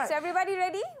 All right. So everybody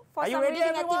ready for some ready,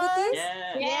 reading everyone? activities?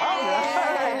 Yeah.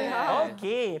 All right.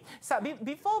 Okay. So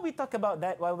before we talk about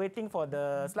that, while waiting for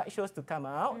the slideshows to come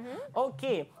out,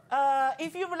 okay.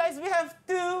 If you realize we have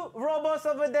 2 robots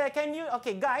over there, can you?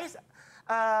 Okay, guys.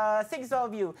 six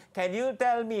of you, can you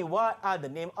tell me what are the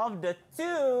name of the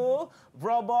two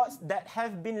robots that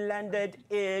have been landed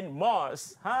in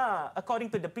Mars? According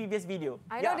to the previous video.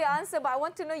 I know the answer, but I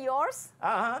want to know yours.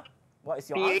 What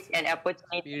is your Spirit answer? and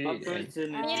opportunity. And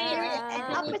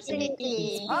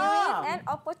opportunity.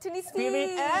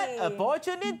 Spirit and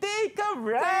opportunity.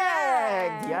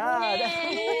 Correct. Yeah.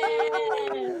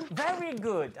 Very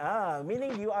good.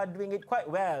 Meaning you are doing it quite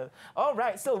well. All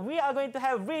right. So we are going to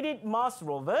have read it Mars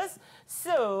Rovers.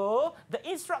 So the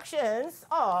instructions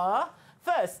are: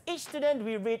 first, each student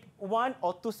will read one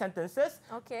or two sentences.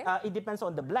 Okay. It depends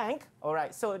on the blank. All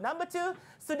right. So number two,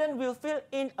 student will fill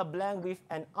in a blank with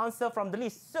an answer from the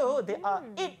list. So there are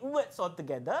 8 words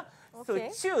altogether. Okay.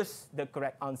 So choose the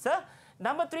correct answer.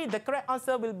 Number three, the correct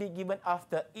answer will be given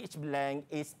after each blank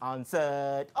is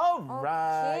answered. All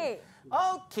right.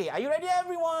 Okay. Are you ready,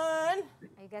 everyone?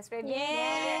 Are you guys ready?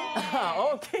 Yeah.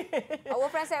 Okay. Our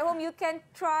friends at home, you can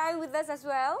try with us as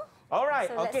well. All right.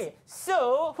 So okay.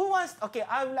 So who wants? Okay,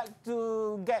 I would like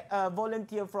to get a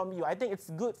volunteer from you. I think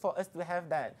it's good for us to have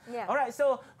that. Yeah. All right.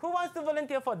 So who wants to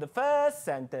volunteer for the first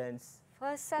sentence?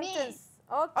 First sentence.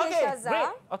 Okay, Shaza. Great.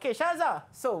 Okay, Shaza.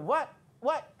 So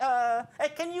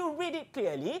can you read it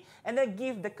clearly and then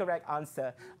give the correct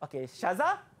answer? Okay,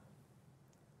 Shaza.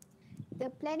 The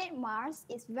planet Mars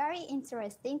is very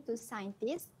interesting to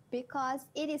scientists because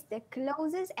it is the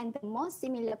closest and the most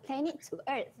similar planet to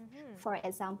Earth. For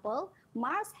example,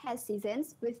 Mars has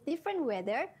seasons with different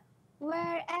weather,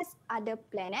 whereas other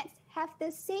planets have the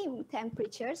same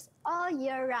temperatures all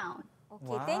year round.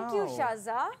 Okay, thank you,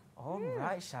 Shaza. All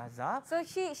right, Shaza. So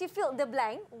she filled the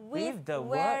blank with the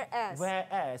whereas. word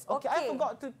whereas. Okay, I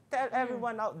forgot to tell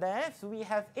everyone out there. So we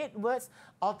have 8 words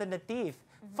alternative.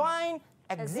 Find,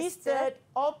 existed,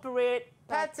 operate,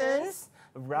 patterns,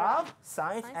 rough,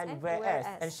 science, and whereas.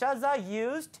 And Shaza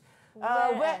used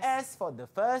whereas for the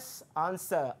first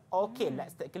answer. Okay,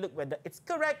 let's take a look whether it's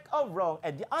correct or wrong.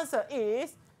 And the answer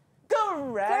is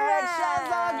correct,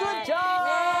 Shaza. Good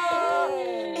job.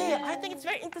 Hey, I think it's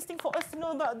very interesting for us to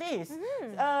know about this.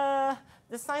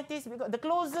 The scientists, we got the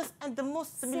closest and the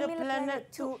most similar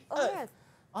planet to Earth.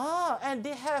 And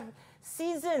they have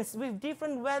seasons with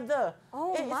different weather.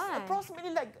 It's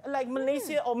approximately like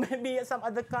Malaysia or maybe some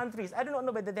other countries. I do not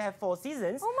know whether they have 4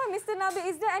 seasons. Oh my, Mr. Nabi,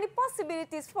 is there any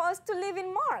possibilities for us to live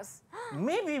in Mars?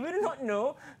 Maybe, we do not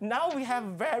know. Now we have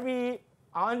very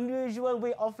unusual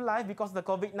way of life because of the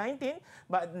COVID-19.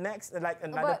 But next, like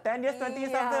another 10 years, 20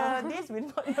 years after this, we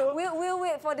don't know. We'll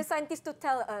wait for the scientists to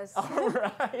tell us. All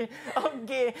right.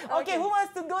 Okay. Okay, who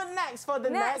wants to go next for the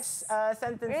next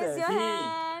sentences? Raise your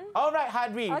hand. All right,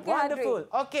 Hadri. Okay, Wonderful.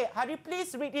 Hadri. Okay, Hadri,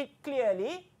 please read it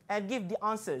clearly and give the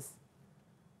answers.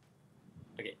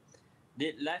 Okay.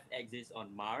 Did life exist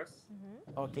on Mars?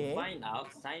 Okay. To find out,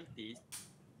 scientists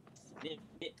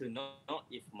need to know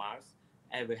if Mars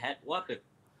ever had water.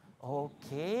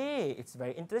 Okay, it's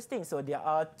very interesting. So there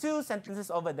are 2 sentences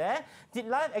over there. Did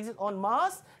life exist on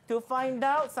Mars? To find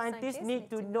out, scientists need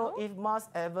to know if Mars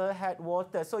ever had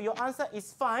water. So your answer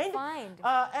is find.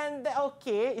 And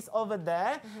okay, it's over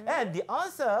there. And the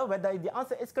answer, whether the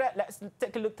answer is correct, let's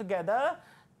take a look together.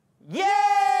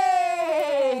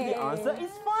 Yay! The answer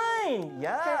is fine.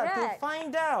 Yeah, to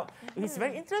find out. It's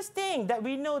very interesting that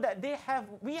we know that they have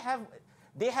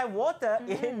water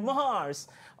in Mars.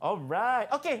 All right.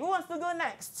 Okay, who wants to go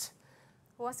next?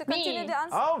 Who wants to continue the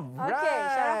answer? All right. Okay,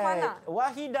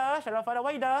 Sharafana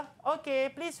Wahida. Okay,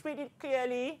 please read it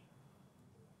clearly.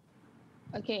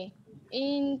 Okay.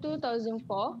 In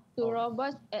 2004, 2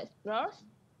 robot explorers,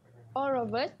 or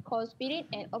rovers called Spirit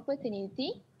and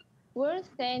Opportunity, were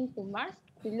sent to Mars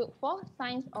to look for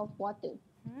signs of water.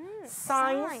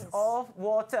 Signs of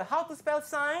water. How to spell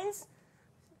signs?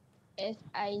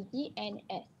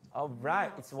 S-I-G-N-S. All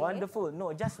right, it's wonderful.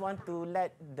 No, just want to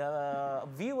let the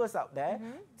viewers out there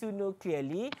to know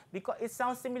clearly because it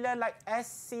sounds similar like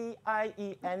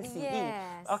S-C-I-E-N-C-E.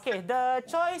 Yes. Okay, the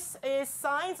choice is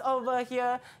science over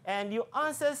here and you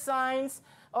answer science.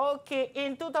 Okay,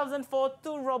 in 2004,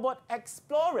 2 robot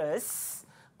explorers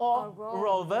or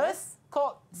rovers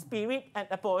called Spirit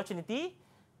and Opportunity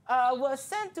were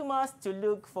sent to Mars to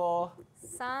look for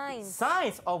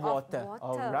signs of water.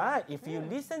 All right. If you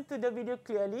listen to the video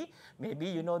clearly, maybe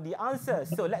you know the answer.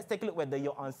 So let's take a look whether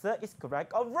your answer is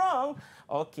correct or wrong.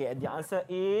 Okay, and the answer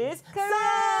is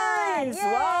science.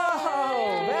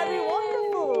 Wow, very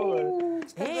wonderful.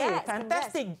 Hey,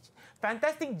 fantastic.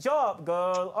 Fantastic job,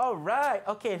 girl. All right.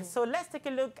 Okay, so let's take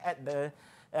a look at the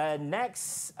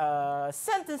next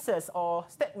sentences or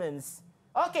statements.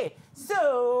 Okay,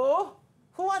 so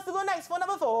who wants to go next for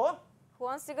number 4? Who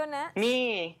wants to go next?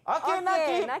 Me. Okay,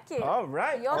 Naki. All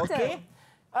right. Your turn.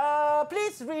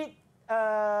 Please read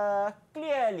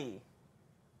clearly.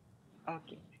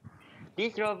 Okay.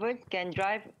 These rovers can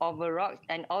drive over rocks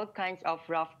and all kinds of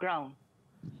rough ground.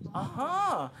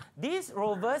 These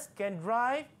rovers can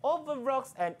drive over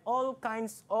rocks and all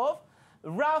kinds of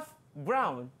rough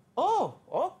ground. Oh,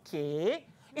 okay.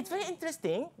 It's very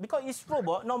interesting because it's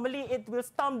robot. Normally it will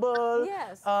stumble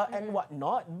and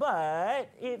whatnot, but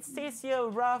it says here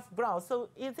rough ground. So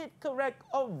is it correct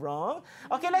or wrong?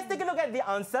 Okay, let's take a look at the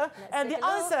answer. And the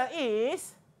answer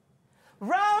is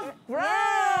rough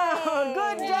ground.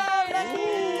 Good job,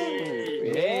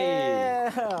 Lucky.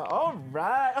 Yeah. All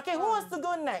right. Okay, who wants to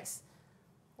go next?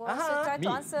 Wants to try to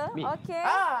answer? Me. Okay.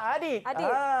 Adit.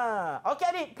 Adit. Okay,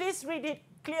 Adit, please read it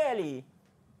clearly.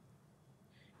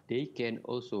 They can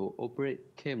also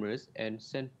operate cameras and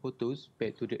send photos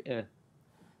back to the Earth.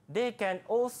 They can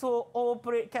also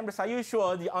operate cameras. Are you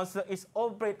sure the answer is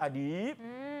operate, Adit?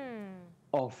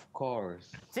 Of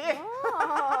course.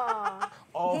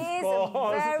 Of He is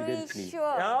course. very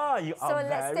sure. Yeah, you So are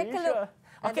let's very take a look sure. at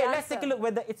Okay, the let's take a answer. look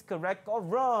whether it's correct or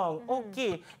wrong.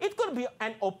 Okay, it could be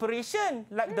an operation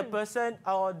like the person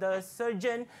or the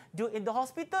surgeon do in the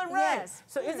hospital, right? Yes.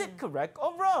 So is it correct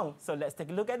or wrong? So let's take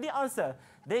a look at the answer.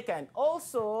 They can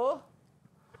also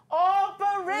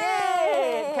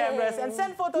operate cameras and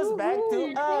send photos back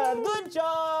to Earth. Good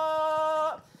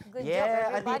job. Good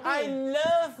job, everybody. I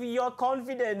love your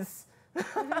confidence.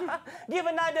 Give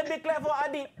another big clap for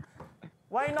Adit.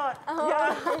 Why not?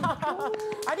 Yeah.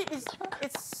 Adit is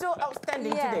so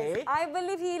outstanding today. I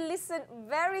believe he listened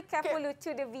very carefully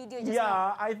to the video just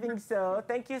now. Yeah, I think so.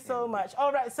 Thank you so much.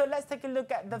 All right, so let's take a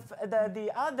look at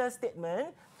the other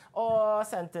statement or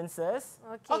sentences.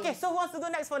 Okay, so who wants to go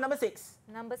next for number 6?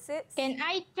 Number 6. Can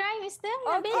I try, Mr.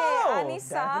 Okay,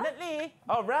 Anissa. Definitely.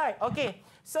 All right, okay.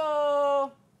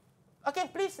 So,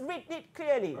 okay, please read it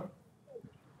clearly.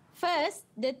 First,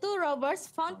 the two rovers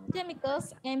found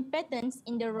chemicals and patterns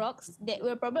in the rocks that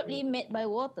were probably made by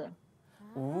water.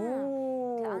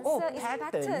 Ooh. The answer is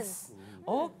patterns.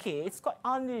 Okay, it's quite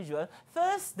unusual.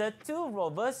 First, the two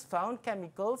rovers found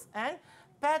chemicals and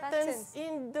patterns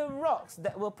in the rocks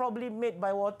that were probably made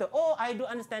by water. Oh, I do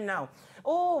understand now.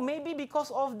 Oh, maybe because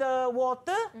of the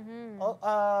water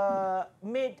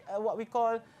made what we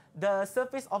call the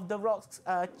surface of the rocks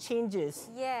changes.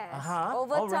 Yes.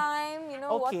 Over time, you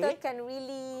know, water can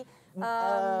really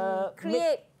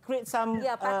create some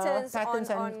patterns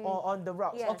on the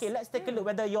rocks. Yes. Okay, let's take a look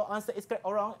whether your answer is correct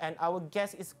or wrong, and our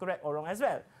guess is correct or wrong as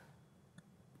well.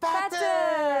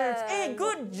 Patterns! Hey,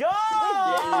 good job!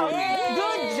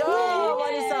 Good job,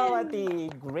 Anisawati.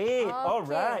 Great. All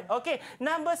right. Okay,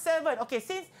 number 7. Okay,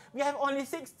 since we have only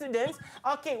 6 students,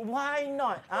 okay, why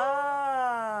not?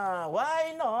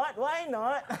 Why not? Why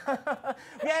not?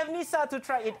 We have Nisa to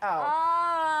try it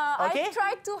out. Okay? I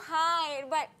tried to hide,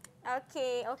 but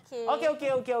okay.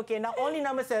 Okay. Now only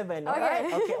number 7. All right.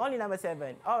 Okay, only number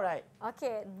 7. All right.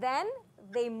 Okay, then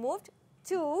they moved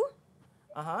to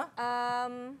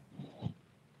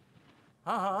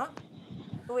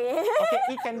wait. Okay,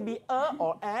 it can be a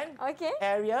or an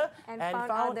area and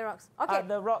found other rocks. Okay.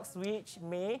 Other rocks which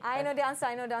may. I know the answer.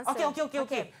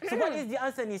 Okay. So what is the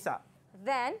answer, Nisa?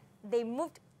 Then they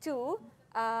moved to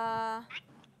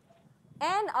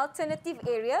an alternative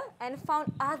area and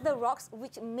found other rocks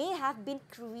which may have been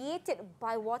created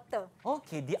by water.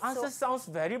 Okay, the answer sounds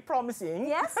very promising.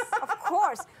 Yes, of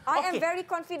course. I am very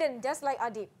confident, just like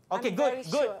Adit. Okay, good.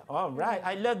 Sure. All right,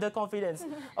 I love the confidence.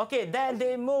 Okay, then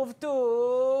they moved to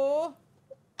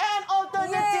an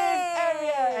alternative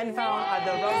area and found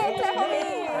other rocks which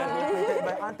may have been created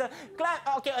by water. Clap.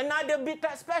 Okay, another big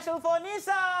clap special for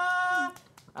Nisa.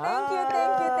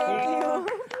 Thank you.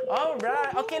 All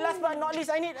right. Okay, last but not least,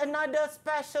 I need another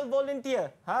special volunteer.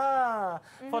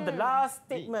 For the last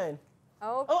statement.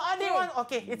 Okay. Oh, Adit one.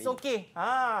 Okay, it's okay.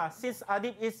 Since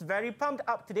Adit is very pumped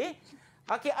up today.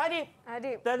 Okay, Adit.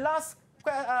 The last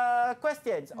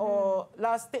questions or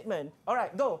last statement. All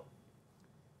right, go.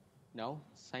 Now,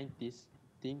 scientists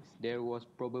think there was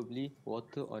probably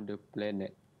water on the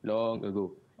planet long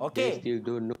ago. Okay. They still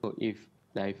don't know if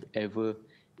life ever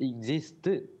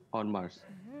existed on Mars,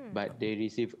 but they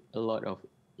receive a lot of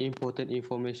important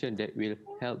information that will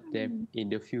help them in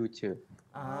the future.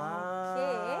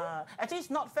 Actually,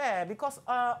 it's not fair because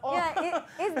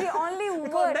it's the only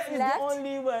because word that is left. the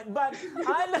only word. But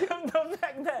I love the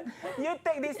fact that you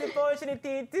take this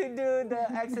opportunity to do the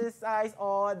exercise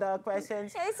or the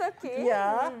questions. It's okay.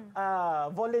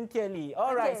 Voluntarily.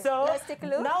 All right. So let's take a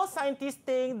look. Now scientists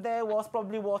think there was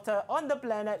probably water on the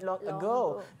planet long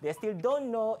ago. They still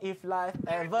don't know if life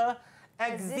ever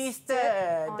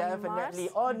existed definitely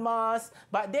on Mars,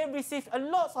 but they received a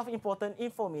lot of important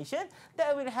information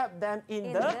that will help them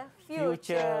in the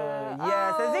future.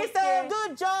 Yes, existed.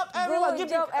 Good job, everyone. Good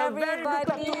job, a very good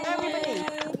clap to everybody.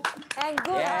 And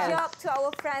good job to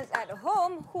our friends at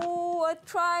home who were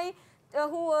trying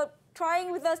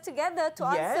with us together to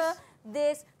answer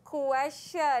this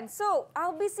question. So,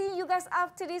 I'll be seeing you guys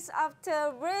after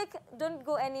break. Don't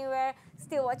go anywhere.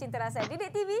 Still watching Teras at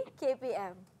DidikTV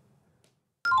KPM.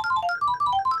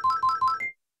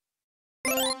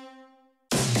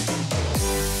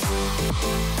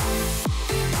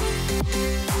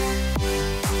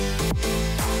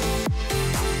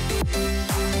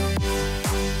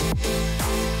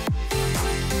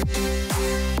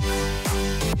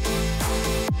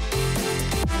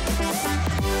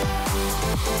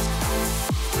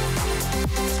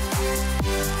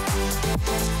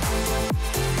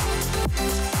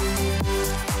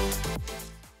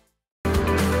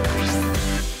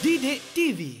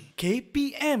 DidikTV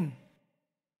KPM.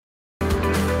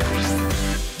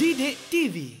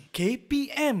 DidikTV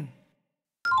KPM.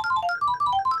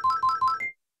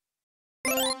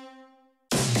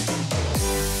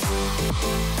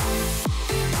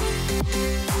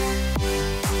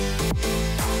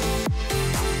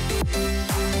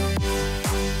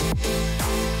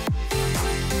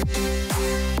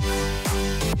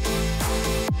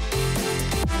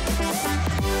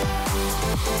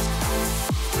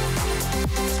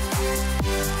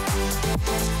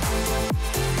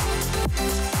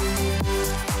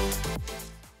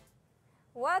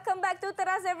 Welcome back to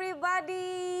Teras,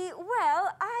 everybody. Well,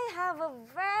 I have a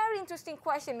very interesting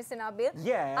question, Mr. Nabil.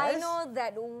 Yes. I know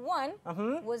that one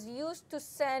was used to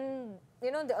send,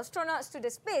 the astronauts to the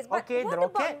space. But what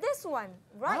about this one?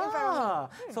 Right in front of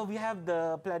me. So we have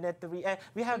the planetary,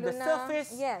 we have the Lunar,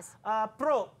 surface yes.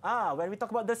 probe. When we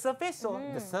talk about the surface, so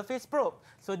the surface probe.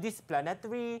 So this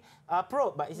planetary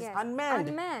probe, but it's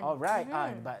unmanned. All right.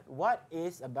 But what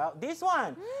is about this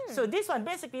one? So this one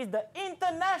basically is the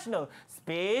International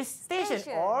Space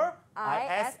Station or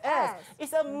ISS.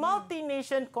 It's a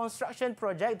multi-nation construction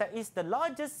project that is the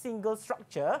largest single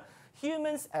structure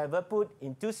humans ever put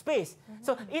into space.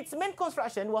 So its main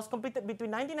construction was completed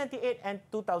between 1998 and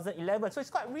 2011. So it's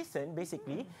quite recent,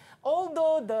 basically.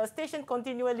 Although the station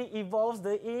continually evolves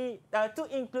to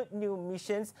include new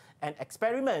missions and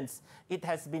experiments. It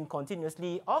has been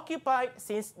continuously occupied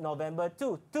since November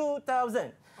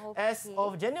 2000. As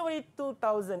of January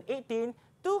 2018,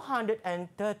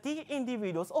 230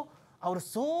 individuals. Out of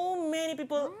so many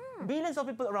people, billions of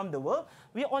people around the world,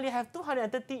 we only have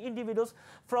 230 individuals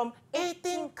from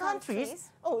 18 countries.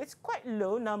 It's quite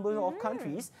low number of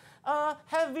countries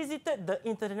have visited the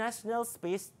International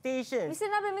Space Station. Mr.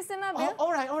 Nabil.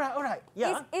 All right.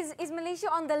 Yeah. Is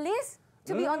Malaysia on the list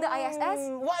to be on the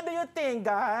ISS? What do you think,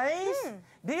 guys?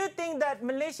 Do you think that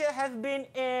Malaysia has been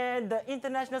in the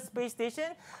International Space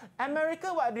Station? America,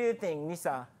 what do you think,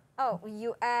 Nisa?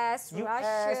 US,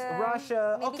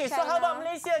 Russia. Okay, so how about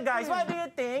Malaysia, guys? What do you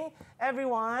think,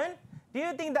 everyone? Do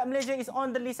you think that Malaysia is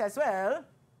on the list as well?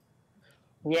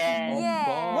 Yes.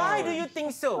 Why do you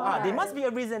think so? There must be a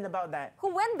reason about that.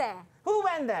 Who went there? Who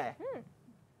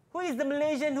is the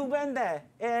Malaysian who went there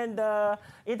in the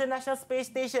International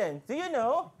Space Station? Do you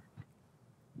know?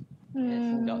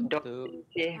 Dr.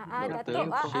 Sheikh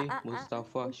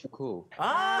Mustafa Syukur.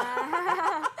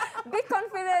 Big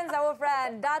confidence, our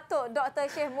friend Dr.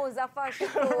 Sheikh Mustafa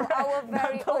Syukur, our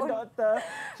very own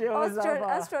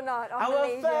astronaut of our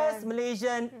first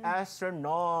Malaysian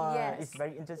astronaut. Yes. It's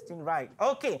very interesting, right?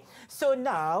 Okay, so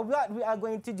now what we are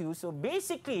going to do, so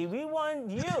basically we want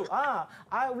you,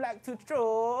 I would like to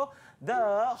throw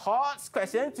the hot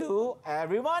question to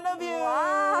every one of you.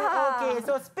 Wow. Okay,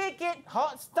 so speak it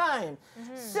hot time.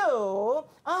 So,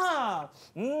 I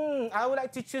would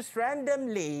like to choose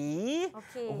randomly.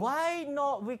 Okay. Why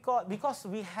not because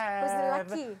we have...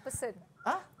 Who's the lucky person?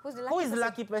 Who is the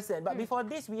lucky person? But before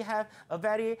this, we have a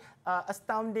very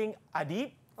astounding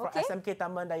adik from SMK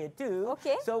Taman Daya 2.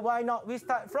 Okay. So why not we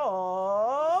start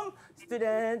from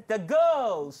the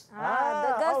girls.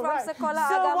 The girls from Sekolah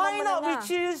So Agama why not we Menengah.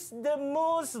 choose the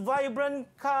most vibrant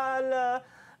color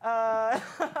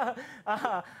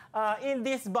in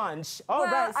this bunch?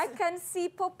 Well, I can see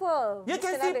purple. You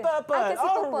can Mr. see Nabil. purple. I can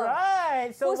see purple. All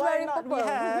right. So Who's why wearing not purple? we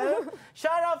have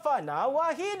Sharafana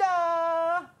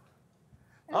Wahida?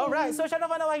 All right. So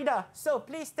Sharafana Wahida. So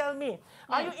please tell me,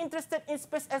 are you interested in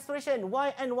space exploration?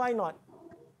 Why and why not?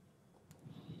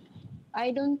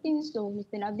 I don't think so,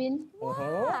 Mr. Nabil.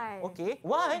 Why? Okay.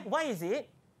 Why? Why is it?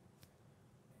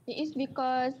 It is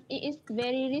because it is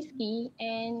very risky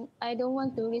and I don't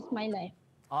want to risk my life.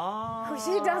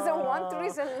 She doesn't want to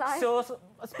risk her life. So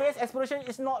space exploration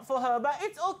is not for her, but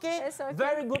it's okay. It's okay.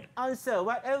 Very good answer.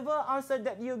 Whatever answer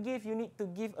that you give, you need to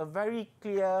give a very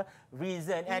clear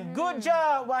reason. And good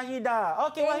job,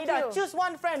 Wahida. Okay, Thank Wahida, you. choose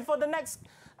one friend for the next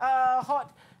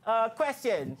hot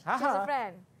question. Choose a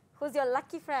friend. Who's your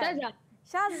lucky friend?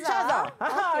 Shaza. Shaza.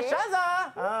 Okay.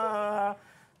 Shaza.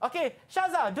 Okay,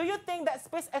 Shaza, do you think that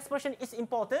space exploration is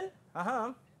important?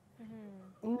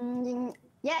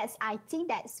 Yes, I think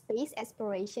that space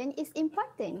exploration is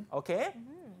important. Okay.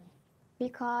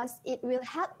 Because it will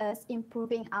help us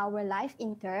improving our life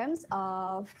in terms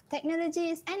of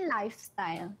technologies and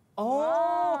lifestyle.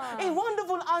 Oh, a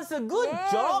wonderful answer. Good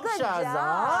job, good Shaza.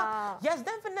 job. Yes,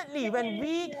 definitely. When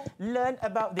we learn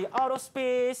about the outer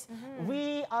space,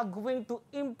 we are going to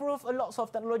improve a lot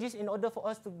of technologies in order for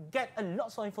us to get a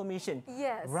lot of information.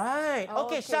 Yes. Right.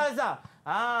 Okay, Shaza.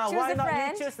 Why a not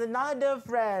friend. you choose another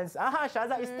friends?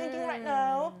 Shaza is thinking right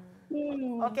now.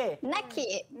 Okay.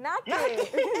 Naki. Naki.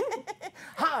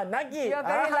 You're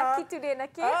very lucky today,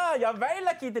 Naki. You're very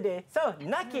lucky today. So,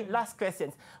 Naki, last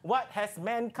questions. What has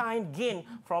mankind gained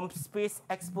from space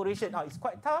exploration? It's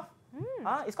quite tough.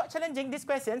 It's quite challenging, these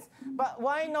questions. But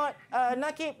why not,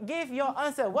 Naki, give your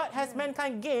answer. What has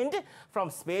mankind gained from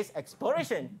space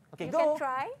exploration? Okay, You go. can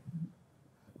try.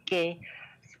 Okay,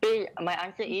 my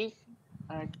answer is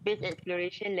space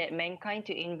exploration led mankind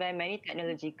to invent many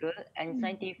technological and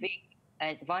scientific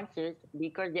advances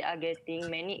because they are getting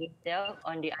many intel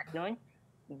on the unknown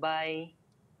by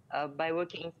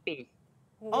working in space.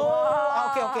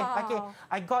 Okay.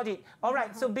 I got it. All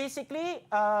right. So basically,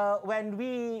 when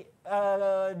we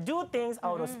do things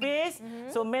out of space,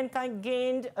 so mankind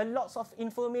gained a lot of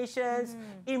information,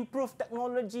 improved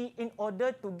technology in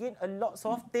order to gain a lot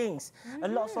of things, a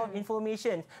lot of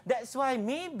information. That's why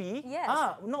maybe,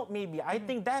 not maybe, I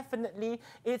think definitely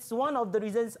it's one of the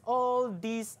reasons all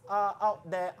these are out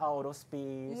there out of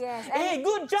space. Yes. Hey,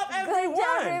 good job, everyone. Good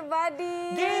job,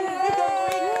 everybody. Give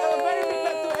a very big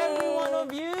clap to every one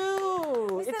of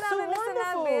you. It's so wonderful.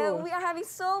 Nabil, we are having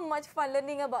so much fun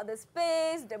learning about the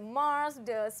space, the Mars,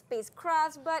 the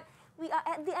spacecrafts, but we are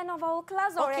at the end of our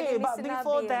class already, Okay, but Mr.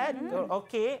 before Nabil. that,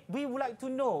 we would like to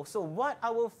know, so what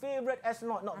our favorite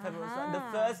astronaut, not favorite astronaut, the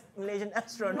first Malaysian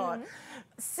astronaut,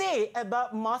 say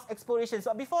about Mars exploration.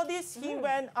 So before this, he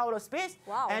went out of space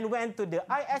and went to the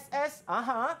ISS.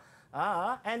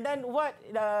 And then what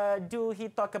do he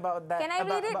talk about that? Can I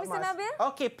read it, about Mr. Mars? Nabil?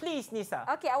 Okay, please, Nisa.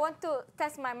 Okay, I want to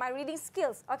test my reading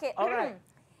skills. Okay. All right.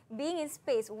 Being in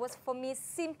space was for me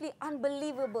simply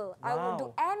unbelievable. I would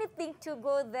do anything to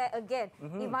go there again.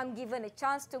 If I'm given a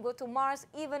chance to go to Mars,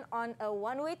 even on a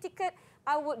one-way ticket,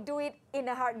 I would do it in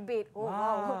a heartbeat. Oh,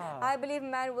 wow. I believe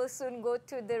man will soon go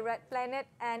to the red planet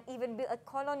and even build a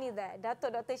colony there.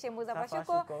 Dr. Syed Muzaffar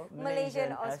Syukur,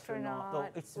 Malaysian astronaut. So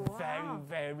it's very,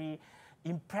 very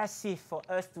impressive for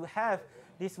us to have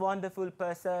this wonderful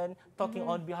person talking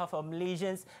on behalf of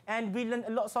Malaysians. And we learned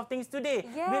a lot of things today.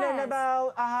 Yes. We learned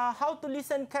about how to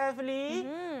listen carefully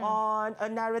on a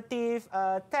narrative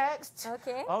text.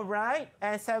 Okay. All right.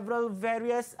 And several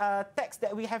various texts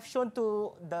that we have shown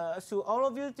to all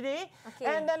of you today. Okay.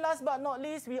 And then last but not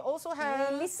least, we also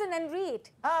have... listen and read.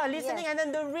 Listening and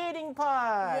then the reading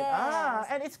part. Yes.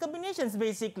 And it's combinations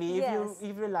basically, if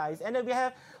you realize. And then we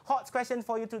have hot questions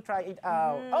for you to try it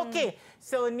out. Okay.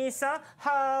 So Nisa,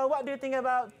 what do you think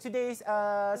about today's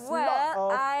slot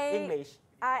of English?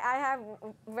 I have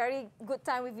very good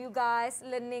time with you guys,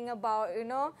 learning about,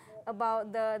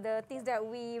 about the things that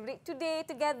we read today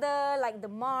together, like the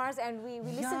Mars, and we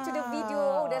listen to the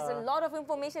video. There's a lot of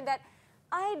information that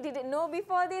I didn't know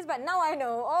before this, but now I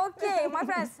know. Okay, my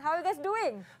friends, how are you guys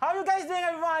doing? How are you guys doing,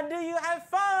 everyone? Do you have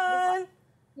fun?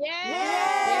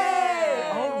 Yay!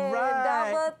 All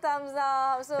right. Double thumbs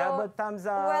up. So, double thumbs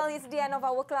up. Well, it's the end of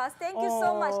our class. Thank you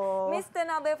so much, Mr.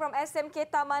 Nabil from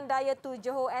SMK Taman Daya 2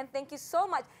 Johor, and thank you so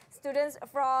much, students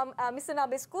from Mr.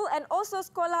 Nabil School and also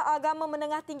Sekolah Agama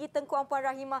Menengah Tinggi Tengku Ampuan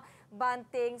Rahimah,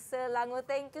 Banting, Selangor.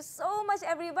 Thank you so much,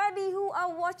 everybody who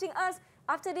are watching us.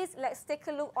 After this, let's take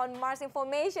a look on Mars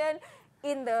information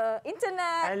in the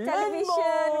internet,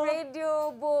 television,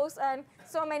 radio, books, and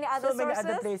so many other sources. So many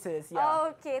other places,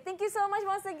 Okay, thank you so much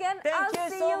once again. I'll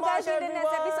see so you guys much, in the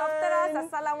next episode of Teras.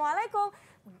 Assalamualaikum.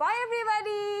 Bye,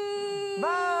 everybody.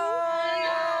 Bye.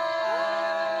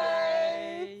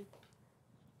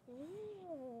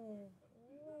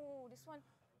 This one.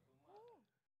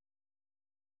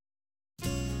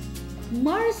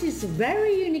 Mars is a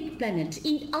very unique planet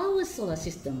in our solar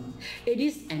system. It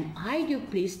is an ideal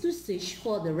place to search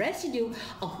for the residue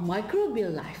of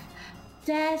microbial life,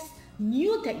 test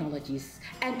new technologies,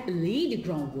 and lay the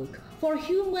groundwork for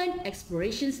human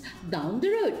explorations down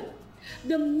the road.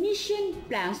 The mission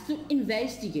plans to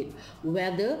investigate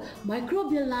whether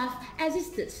microbial life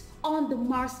existed on the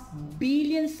Mars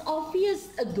billions of years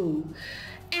ago,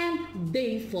 and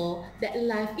therefore that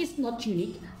life is not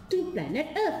unique to planet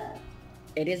Earth.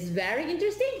 It is very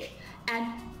interesting, and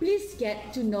please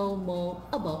get to know more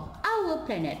about our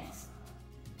planets.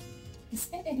 As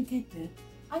an educator,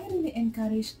 I really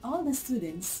encourage all the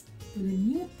students to learn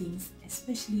new things,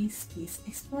 especially space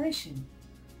exploration.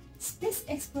 Space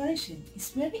exploration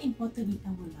is very important in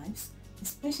our lives,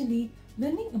 especially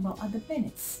learning about other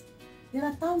planets. There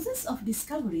are thousands of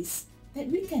discoveries that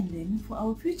we can learn for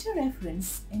our future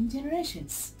reference and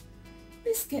generations.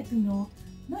 Please get to know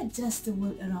not just the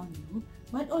world around you,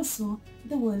 but also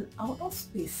the world out of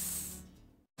space.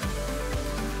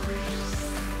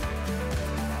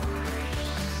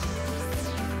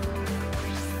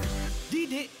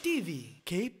 DidikTV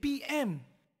KPM